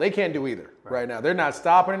stop people. They can't do either right now. They're not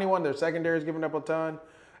stopping anyone. Their secondary is giving up a ton.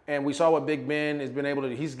 And we saw what Big Ben has been able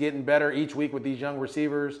to – he's getting better each week with these young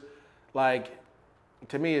receivers. Like,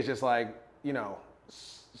 to me, it's just like, is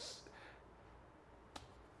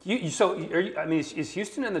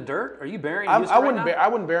Houston in the dirt? Are you burying Houston I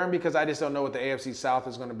wouldn't bury him because I just don't know what the AFC South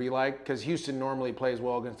is going to be like because Houston normally plays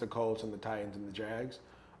well against the Colts and the Titans and the Jags.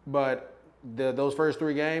 But those first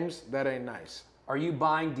 3 games, that ain't nice. Are you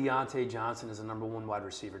buying Deontay Johnson as a number 1 wide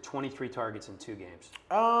receiver? 23 targets in 2 games.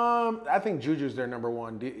 I think Juju's their number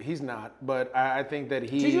 1. He's not, but I think that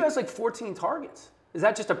Juju has like 14 targets. Is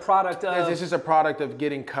that just a product of? It's just a product of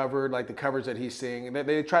getting covered, like the coverage that he's seeing.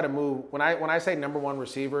 They try to move. When I say number 1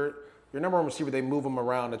 receiver, your number 1 receiver, they move him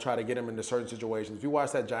around to try to get him into certain situations. If you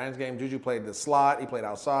watch that Giants game, Juju played the slot. He played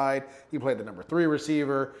outside. He played the number 3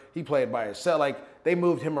 receiver. He played by himself. Like, they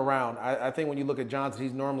moved him around. I think when you look at Johnson,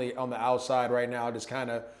 he's normally on the outside right now, just kind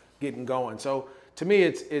of getting going. So to me,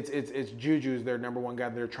 it's Juju's their number 1 guy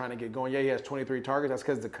that they're trying to get going. Yeah, he has 23 targets. That's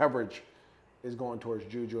because the coverage is going towards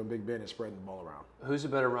Juju, and Big Ben is spreading the ball around. Who's a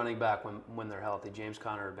better running back when they're healthy, James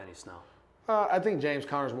Conner or Benny Snell? I think James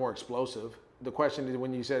Conner's more explosive. The question is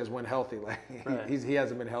when you said is when healthy. Like right. he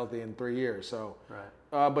hasn't been healthy in 3 years. So, right.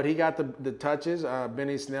 But he got the touches.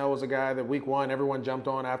 Benny Snell was a guy that week 1 everyone jumped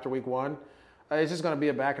on after week 1. It's just going to be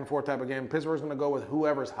a back and forth type of game. Pittsburgh's going to go with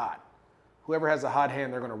whoever's hot. Whoever has a hot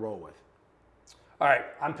hand, they're going to roll with. All right,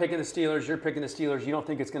 I'm picking the Steelers. You're picking the Steelers. You don't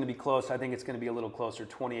think it's going to be close. I think it's going to be a little closer.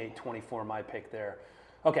 28-24, my pick there.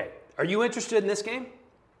 Okay, are you interested in this game?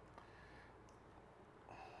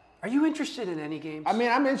 Are you interested in any games? I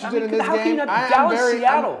mean, I'm interested in this how game. Can you Dallas,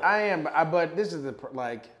 Seattle. I am, but this is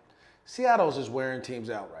Seattle's just wearing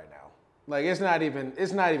teams out right now. Like it's not even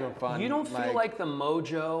fun. You don't feel like the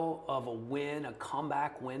mojo of a win, a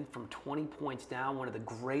comeback win from 20 points down, one of the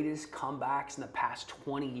greatest comebacks in the past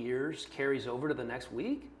 20 years, carries over to the next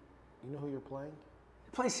week? You know who you're playing?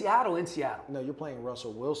 You're playing Seattle in Seattle. No, you're playing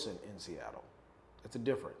Russell Wilson in Seattle. That's a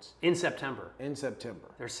difference. In September.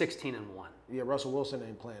 They're 16-1. Yeah, Russell Wilson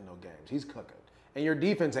ain't playing no games. He's cooking. And your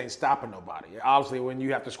defense ain't stopping nobody. Obviously, when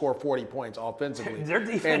you have to score 40 points offensively. Their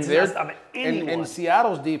defense is not stopping anyone. And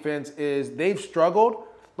Seattle's defense they've struggled,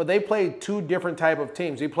 but they played 2 different type of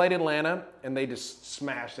teams. They played Atlanta, and they just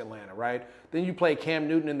smashed Atlanta, right? Then you play Cam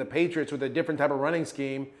Newton and the Patriots with a different type of running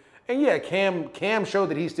scheme. And yeah, Cam showed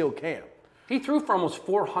that he's still Cam. He threw for almost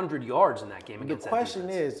 400 yards in that game against that defense. The question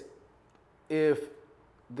is, if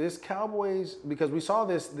this Cowboys, because we saw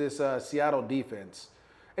this Seattle defense,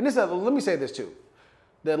 and let me say this too.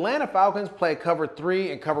 The Atlanta Falcons play cover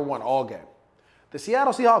 3 and cover 1 all game. The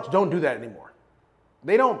Seattle Seahawks don't do that anymore.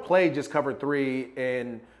 They don't play just cover 3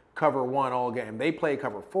 and cover 1 all game. They play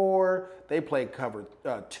cover 4. They play cover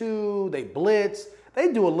 2. They blitz.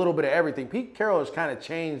 They do a little bit of everything. Pete Carroll has kind of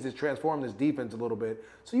transformed this defense a little bit.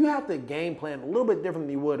 So you have to game plan a little bit different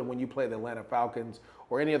than you would when you play the Atlanta Falcons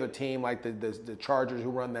or any other team like the Chargers who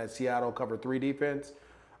run that Seattle cover 3 defense.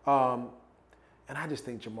 And I just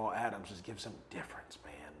think Jamal Adams just gives some difference,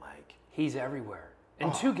 man. Like, he's everywhere.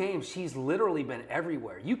 In 2 games, he's literally been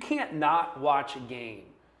everywhere. You can't not watch a game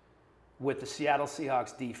with the Seattle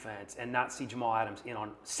Seahawks defense and not see Jamal Adams in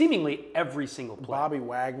on seemingly every single play. Bobby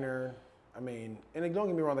Wagner. I mean, and don't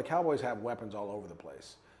get me wrong, the Cowboys have weapons all over the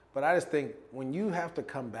place. But I just think when you have to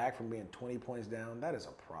come back from being 20 points down, that is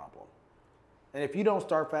a problem. And if you don't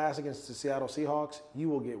start fast against the Seattle Seahawks, you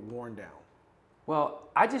will get worn down. Well,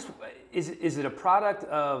 is it a product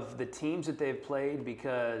of the teams that they've played?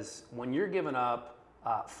 Because when you're giving up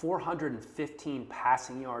 415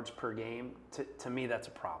 passing yards per game, to me, that's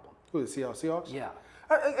a problem. Who, the Seattle Seahawks? Yeah.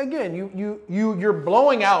 Again, you're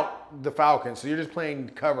blowing out the Falcons, so you're just playing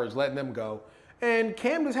covers, letting them go. And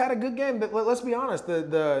Cam just had a good game. But let's be honest,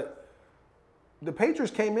 the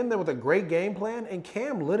Patriots came in there with a great game plan, and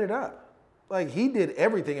Cam lit it up. Like, he did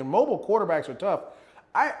everything. And mobile quarterbacks are tough.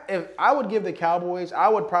 If I would give the Cowboys, I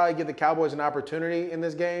would probably give the Cowboys an opportunity in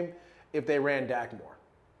this game if they ran Dak more.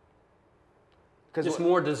 Just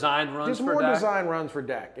more design runs for Dak? Just more design runs for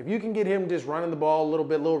Dak. If you can get him just running the ball a little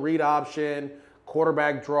bit, little read option,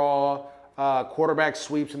 quarterback draw, quarterback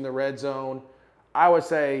sweeps in the red zone, I would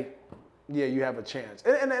say, yeah, you have a chance.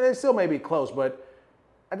 And it still may be close, but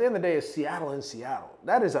at the end of the day, it's Seattle in Seattle.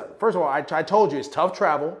 That is first of all, I told you, it's tough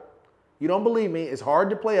travel. You don't believe me. It's hard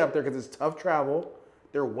to play up there because it's tough travel.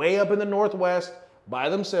 They're way up in the Northwest by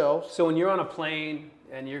themselves. So when you're on a plane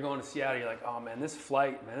and you're going to Seattle, you're like, oh, man, this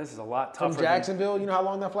flight, man, this is a lot tougher. From Jacksonville, you know how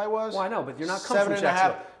long that flight was? Well, I know, but you're not coming from 7.5.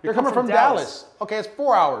 Jacksonville. You're coming from Dallas. Okay, it's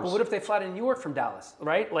 4 hours. Well, what if they fly to New York from Dallas,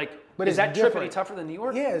 right? Like, but is that different. trip any tougher than New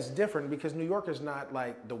York? Yeah, it's different because New York is not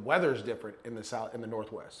like, the weather's different in the South, in the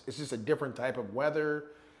Northwest. It's just a different type of weather.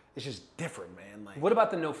 It's just different, man. Like, what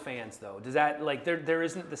about the no fans, though? Does that, like, there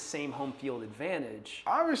isn't the same home field advantage?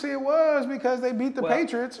 Obviously it was because they beat the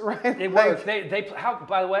Patriots, right? It worked.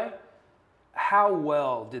 By the way, how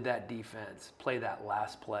well did that defense play that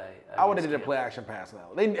last play? I would have did a play action pass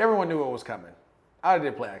now. Everyone knew what was coming. I did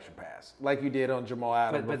a play action pass like you did on Jamal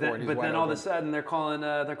Adams before. But then all of a sudden they're calling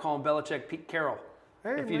Belichick Pete Carroll.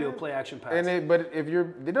 Hey, if you do a play action pass. But if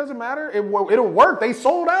it doesn't matter. It'll work. They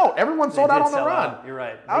sold out. Everyone sold out on the run. You're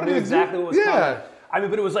right. They knew exactly what was coming. I mean,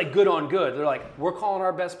 but it was like good on good. They're like, we're calling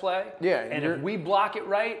our best play. Yeah. And if we block it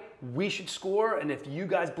right, we should score. And if you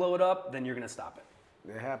guys blow it up, then you're going to stop it.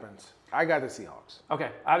 It happens. I got the Seahawks. Okay.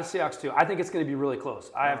 I have the Seahawks too. I think it's going to be really close.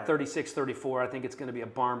 I have 36-34. I think it's going to be a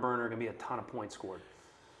barn burner. Going to be a ton of points scored.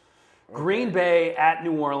 Okay. Green Bay at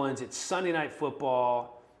New Orleans. It's Sunday Night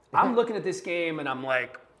Football. I'm looking at this game and I'm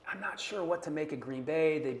like, I'm not sure what to make of Green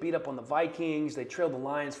Bay. They beat up on the Vikings. They trailed the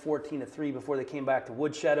Lions 14-3 before they came back to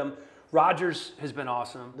woodshed them. Rodgers has been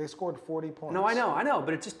awesome. They scored 40 points. No, I know,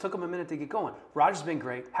 but it just took them a minute to get going. Rodgers has been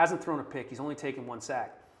great. Hasn't thrown a pick. He's only taken 1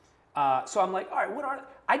 sack. So I'm like, all right,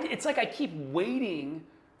 it's like I keep waiting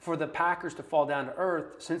for the Packers to fall down to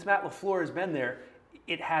earth. Since Matt LaFleur has been there,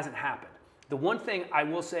 it hasn't happened. The one thing I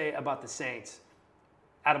will say about the Saints,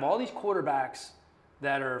 out of all these quarterbacks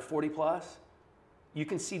that are 40-plus, you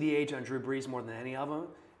can see the age on Drew Brees more than any of them.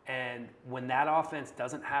 And when that offense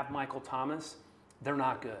doesn't have Michael Thomas, they're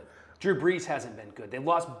not good. Drew Brees hasn't been good. They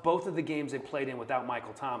lost both of the games they played in without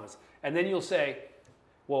Michael Thomas. And then you'll say,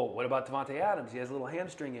 well, what about Devontae Adams? He has a little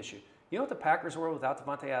hamstring issue. You know what the Packers were without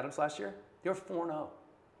Devontae Adams last year? They were 4-0.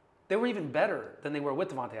 They were even better than they were with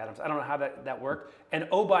Devontae Adams. I don't know how that worked. And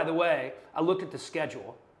oh, by the way, I looked at the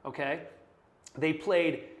schedule, okay? They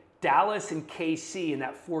played Dallas and KC in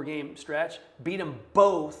that 4-game stretch, beat them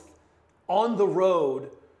both on the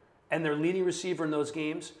road, and their leading receiver in those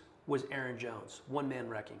games was Aaron Jones, one-man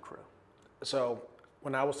wrecking crew. So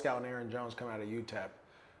when I was scouting Aaron Jones coming out of UTEP,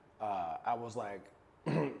 I was like,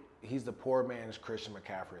 he's the poor man's Christian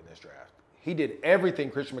McCaffrey in this draft. He did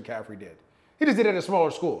everything Christian McCaffrey did. He just did it at a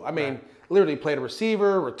smaller school. I mean, literally played a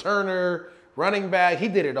receiver, returner, running back. He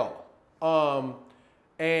did it all.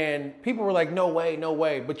 And people were like, no way, no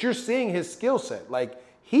way. But you're seeing his skill set. Like,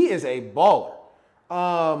 he is a baller.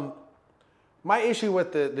 My issue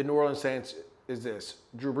with the New Orleans Saints is this.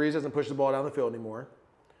 Drew Brees doesn't push the ball down the field anymore.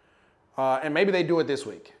 And maybe they do it this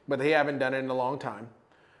week, but they haven't done it in a long time.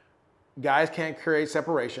 Guys can't create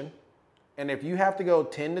separation. And if you have to go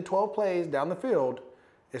 10 to 12 plays down the field,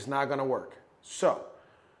 it's not going to work. So,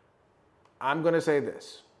 I'm going to say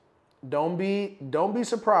this. Don't be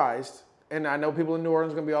surprised. And I know people in New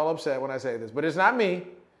Orleans are going to be all upset when I say this, but it's not me,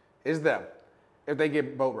 it's them. if they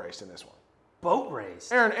get boat raced in this one. Boat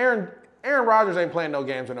race. Aaron Rodgers ain't playing no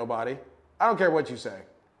games with nobody. I don't care what you say.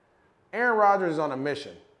 Aaron Rodgers is on a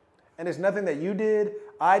mission. And it's nothing that you did,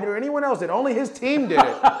 I did, or anyone else did. Only his team did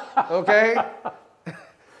it. Okay?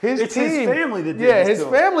 It's his family that did it. Yeah, this his to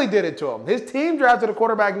him. family did it to him. His team drafted a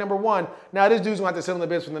quarterback number 1. Now this dude's gonna have to sit on the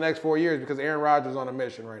bench for the next 4 years because Aaron Rodgers is on a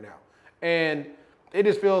mission right now. And it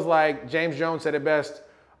just feels like James Jones said it best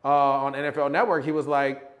on NFL Network. He was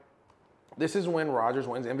like, this is when Rodgers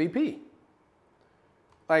wins MVP.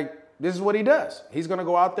 Like, this is what he does. He's going to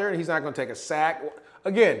go out there and he's not going to take a sack.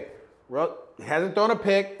 Again, he hasn't thrown a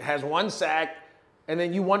pick, has 1 sack, and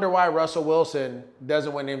then you wonder why Russell Wilson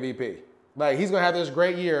doesn't win MVP. Like, he's going to have this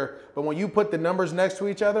great year, but when you put the numbers next to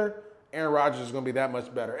each other, Aaron Rodgers is going to be that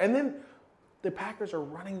much better. And then the Packers are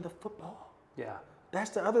running the football. Yeah.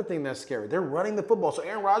 That's the other thing that's scary. They're running the football. So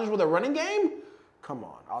Aaron Rodgers with a running game? Come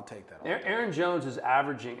on, I'll take that. Aaron Jones is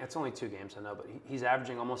averaging, it's only 2 games, I know, but he's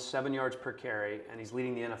averaging almost 7 yards per carry, and he's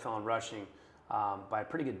leading the NFL in rushing by a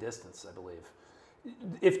pretty good distance, I believe.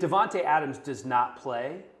 If Devontae Adams does not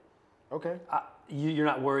play, Okay. you're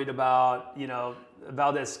not worried about,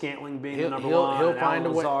 Valdez-Scantling being the number 1. He'll and find a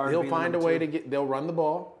Allen way. Lazard He'll being the find a number way 2. to get. They'll run the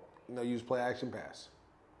ball. And they'll use play action pass.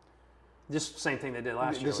 Just the same thing they did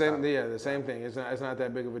last year. The same thing. It's not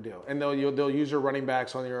that big of a deal. And they'll use your running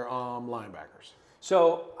backs on your linebackers.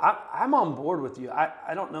 So I'm on board with you.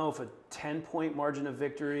 I don't know if a 10-point margin of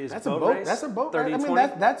victory is That's boat a boat. race. That's a boat. 30, I mean,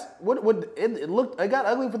 20? that's what would it looked. It got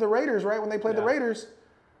ugly for the Raiders, right? When they played the Raiders,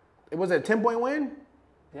 it was a 10-point win,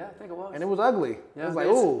 Yeah, I think it was. and it was ugly. Yeah, it was like,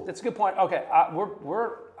 ooh. That's a good point. Okay, I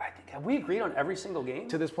think have we agreed on every single game?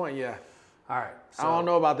 To this point, yeah. All right. So, I don't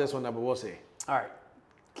know about this one though, but we'll see. All right.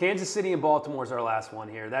 Kansas City and Baltimore is our last one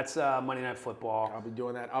here. That's Monday Night Football. I'll be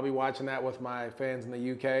doing that. I'll be watching that with my fans in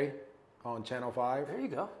the UK on Channel 5. There you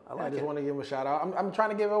go. I I like just it. want to give them a shout out. I'm trying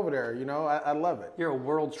to get over there. I love it. You're a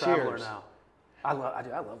world traveler Cheers. now. I love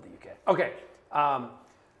the UK. Okay.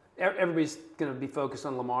 Everybody's going to be focused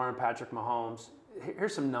on Lamar and Patrick Mahomes.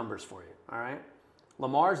 Here's some numbers for you, all right?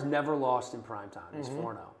 Lamar's never lost in primetime. He's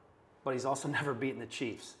 4-0. But he's also never beaten the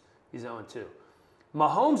Chiefs. He's 0-2.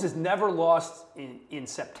 Mahomes has never lost in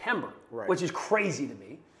September, Right. which is crazy to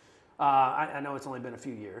me. I know it's only been a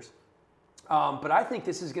few years. But I think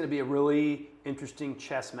this is going to be a really interesting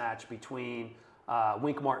chess match between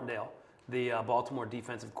Wink Martindale, the Baltimore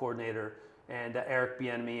defensive coordinator, and Eric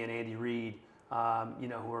Bieniemy and Andy Reid,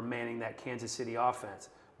 who are manning that Kansas City offense.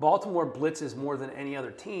 Baltimore blitzes more than any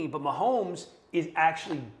other team, but Mahomes is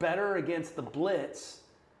actually better against the blitz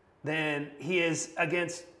than he is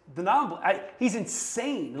against the non-blitz. He's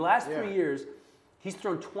insane. The last 3 years, he's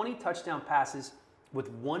thrown 20 touchdown passes with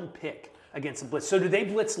 1 pick against the blitz. So do they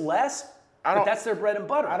blitz less? But that's their bread and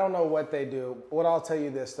butter. I don't know what they do. What I'll tell you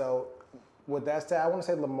this though, with that stat, I want to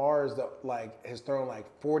say Lamar has thrown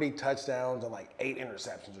 40 touchdowns and 8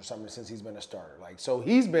 interceptions or something since he's been a starter. So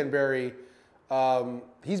he's been very,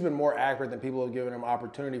 he's been more accurate than people have given him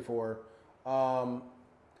opportunity for.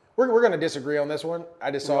 We're going to disagree on this one.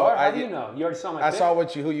 I just saw. How do you know? You already saw my pick? I saw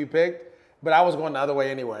who you picked, but I was going the other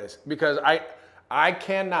way anyways because I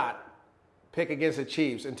cannot pick against the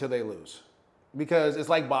Chiefs until they lose because it's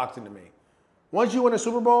like boxing to me. Once you win a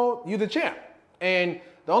Super Bowl, you're the champ. And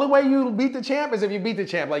the only way you beat the champ is if you beat the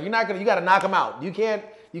champ. You got to knock him out. You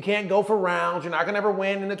can't go for rounds. You're not going to ever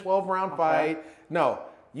win in a 12-round fight. No,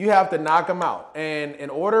 you have to knock him out. And in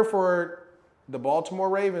order for the Baltimore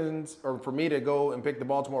Ravens, or for me to go and pick the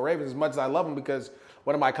Baltimore Ravens, as much as I love them because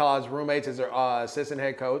one of my college roommates is their assistant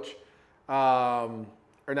head coach. He's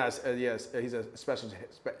a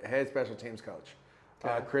head special teams coach.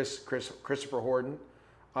 Christopher Horton.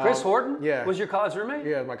 Chris Horton? Yeah. Was your college roommate?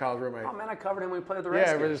 Yeah, my college roommate. Oh, man, I covered him when we played the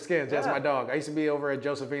Yeah, Redskins. Red Skins. That's my dog. I used to be over at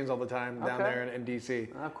Josephine's all the time down Okay. there in D.C.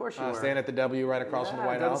 Of course you were. Staying at the W right across from the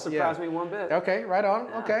White House. Doesn't surprise me one bit. Okay, right on.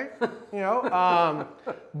 Yeah.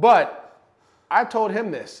 Okay. But I told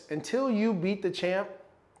him this. Until you beat the champ,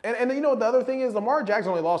 and the other thing is Lamar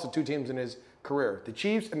Jackson only lost to 2 teams in his career, the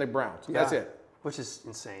Chiefs and the Browns. Yeah. That's it. Which is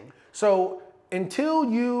insane. So until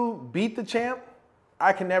you beat the champ,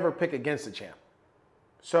 I can never pick against the champ.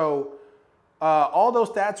 So all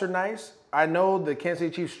those stats are nice. I know the Kansas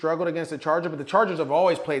City Chiefs struggled against the Chargers, but the Chargers have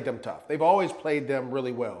always played them tough. They've always played them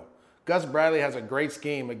really well. Gus Bradley has a great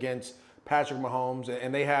scheme against Patrick Mahomes,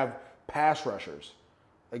 and they have pass rushers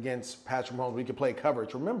against Patrick Mahomes. We can play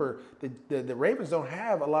coverage. Remember, the Ravens don't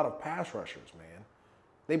have a lot of pass rushers,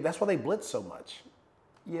 man. That's why they blitz so much.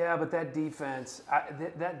 Yeah, but that defense,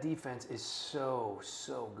 that defense is so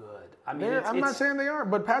good. I mean, I'm not saying they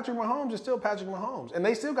aren't, but Patrick Mahomes is still Patrick Mahomes, and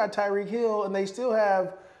they still got Tyreek Hill, and they still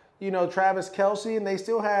have, Travis Kelce, and they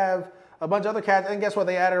still have a bunch of other cats, and guess what?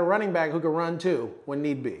 They added a running back who could run too when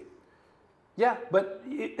need be. Yeah, but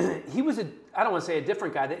he was I don't want to say a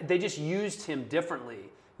different guy. They just used him differently.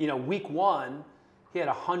 Week 1, he had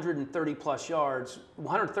 130 plus yards,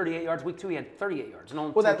 138 yards. Week 2, he had 38 yards.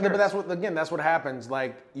 But that's what happens.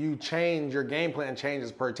 Like, you change, your game plan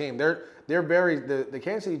changes per team. The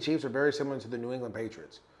Kansas City Chiefs are very similar to the New England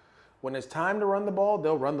Patriots. When it's time to run the ball,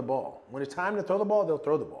 they'll run the ball. When it's time to throw the ball, they'll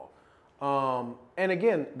throw the ball. And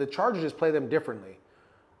again, the Chargers just play them differently.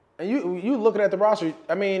 And you looking at the roster,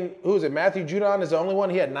 I mean, who is it? Matthew Judon is the only one.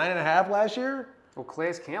 He had 9.5 last year. Well,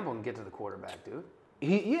 Calais Campbell can get to the quarterback, dude.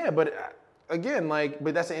 But again,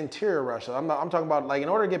 but that's an interior rush. So I'm talking about, like, in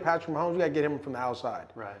order to get Patrick Mahomes, you got to get him from the outside.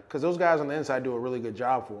 Right. Because those guys on the inside do a really good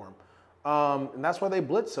job for him. And that's why they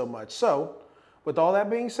blitz so much. So, with all that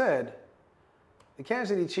being said, the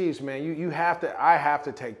Kansas City Chiefs, man, I have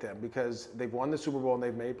to take them because they've won the Super Bowl and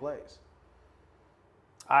they've made plays.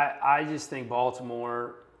 I just think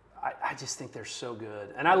Baltimore, I just think they're so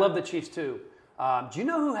good. And I love the Chiefs too. Do you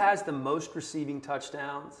know who has the most receiving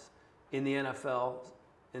touchdowns in the NFL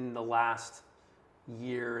in the last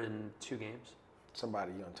year and 2 games?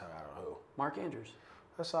 Somebody you don't tell me, I don't know who. Mark Andrews.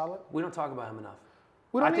 That's solid. We don't talk about him enough.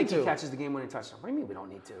 I think he catches the game-winning touchdown. What do you mean we don't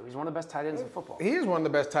need to? He's one of the best tight ends in football. He is one of the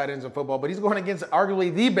best tight ends in football, but he's going against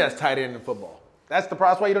arguably the best tight end in football. That's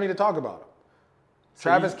why you don't need to talk about him.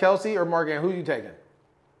 Travis Kelce or Mark Andrews, who are you taking?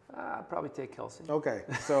 I'd probably take Kelce. Okay,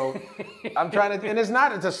 so I'm trying to, and it's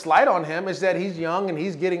a slight on him. It's that he's young and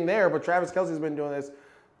he's getting there, but Travis Kelce's been doing this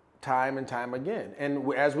time and time again.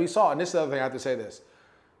 And as we saw, and this is the other thing I have to say this,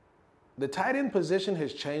 the tight end position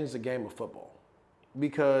has changed the game of football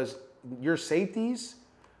because your safeties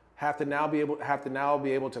have to now be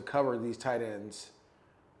able to cover these tight ends,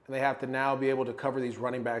 and they have to now be able to cover these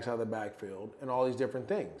running backs out of the backfield and all these different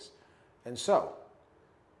things. And so,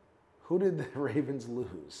 who did the Ravens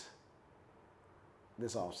lose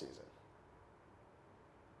this offseason?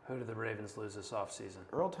 Who did the Ravens lose this offseason?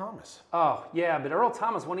 Earl Thomas. Oh, yeah, but Earl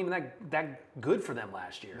Thomas wasn't even that good for them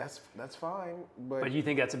last year. That's fine. But you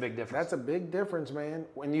think that's a big difference? That's a big difference, man.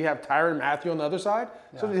 When you have Tyrann Mathieu on the other side.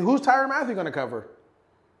 Yeah. So who's Tyrann Mathieu going to cover?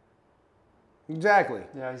 Exactly.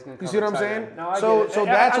 Yeah, he's going to cover. You see what I'm saying? No, I so get it.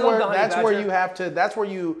 that's where you have to. That's where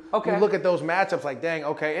you look at those matchups like, dang,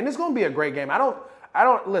 okay, and it's going to be a great game. I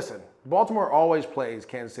don't listen. Baltimore always plays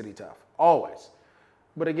Kansas City tough, always.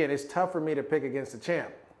 But again, it's tough for me to pick against the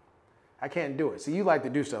champ. I can't do it. See, you like to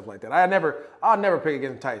do stuff like that. I'll never pick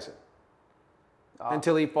against Tyson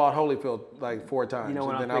until he fought Holyfield like 4 times. You know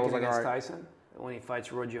when I'm picking against Tyson? When he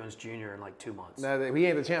fights Roy Jones Jr. in like 2 months. No, he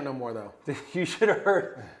ain't the champ no more though. You should have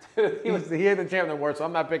heard. Dude, he ain't the champ no more, so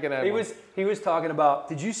I'm not picking that. He was talking about.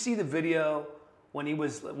 Did you see the video when he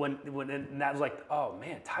was when and that was like, oh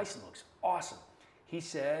man, Tyson looks awesome. He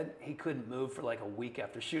said he couldn't move for like a week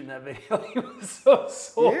after shooting that video. He was so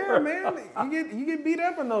sore. Yeah, man. You get beat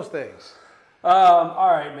up in those things. All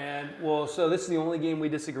right, man. Well, so this is the only game we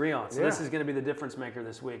disagree on. So this is going to be the difference maker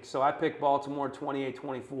this week. So I picked Baltimore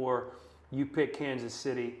 28-24. You pick Kansas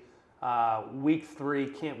City. Week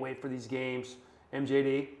 3, can't wait for these games.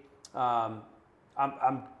 MJD,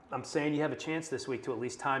 I'm saying you have a chance this week to at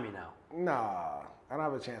least tie me now. Nah, I don't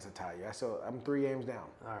have a chance to tie you. I'm 3 games down.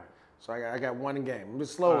 All right. So I got 1 game.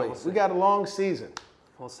 Just slowly. Right, we got a long season.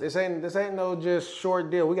 We'll see. This ain't no just short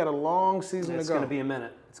deal. We got a long season to go. It's going to be a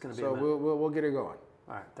minute. So we'll get it going.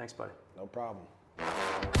 All right. Thanks, buddy. No problem.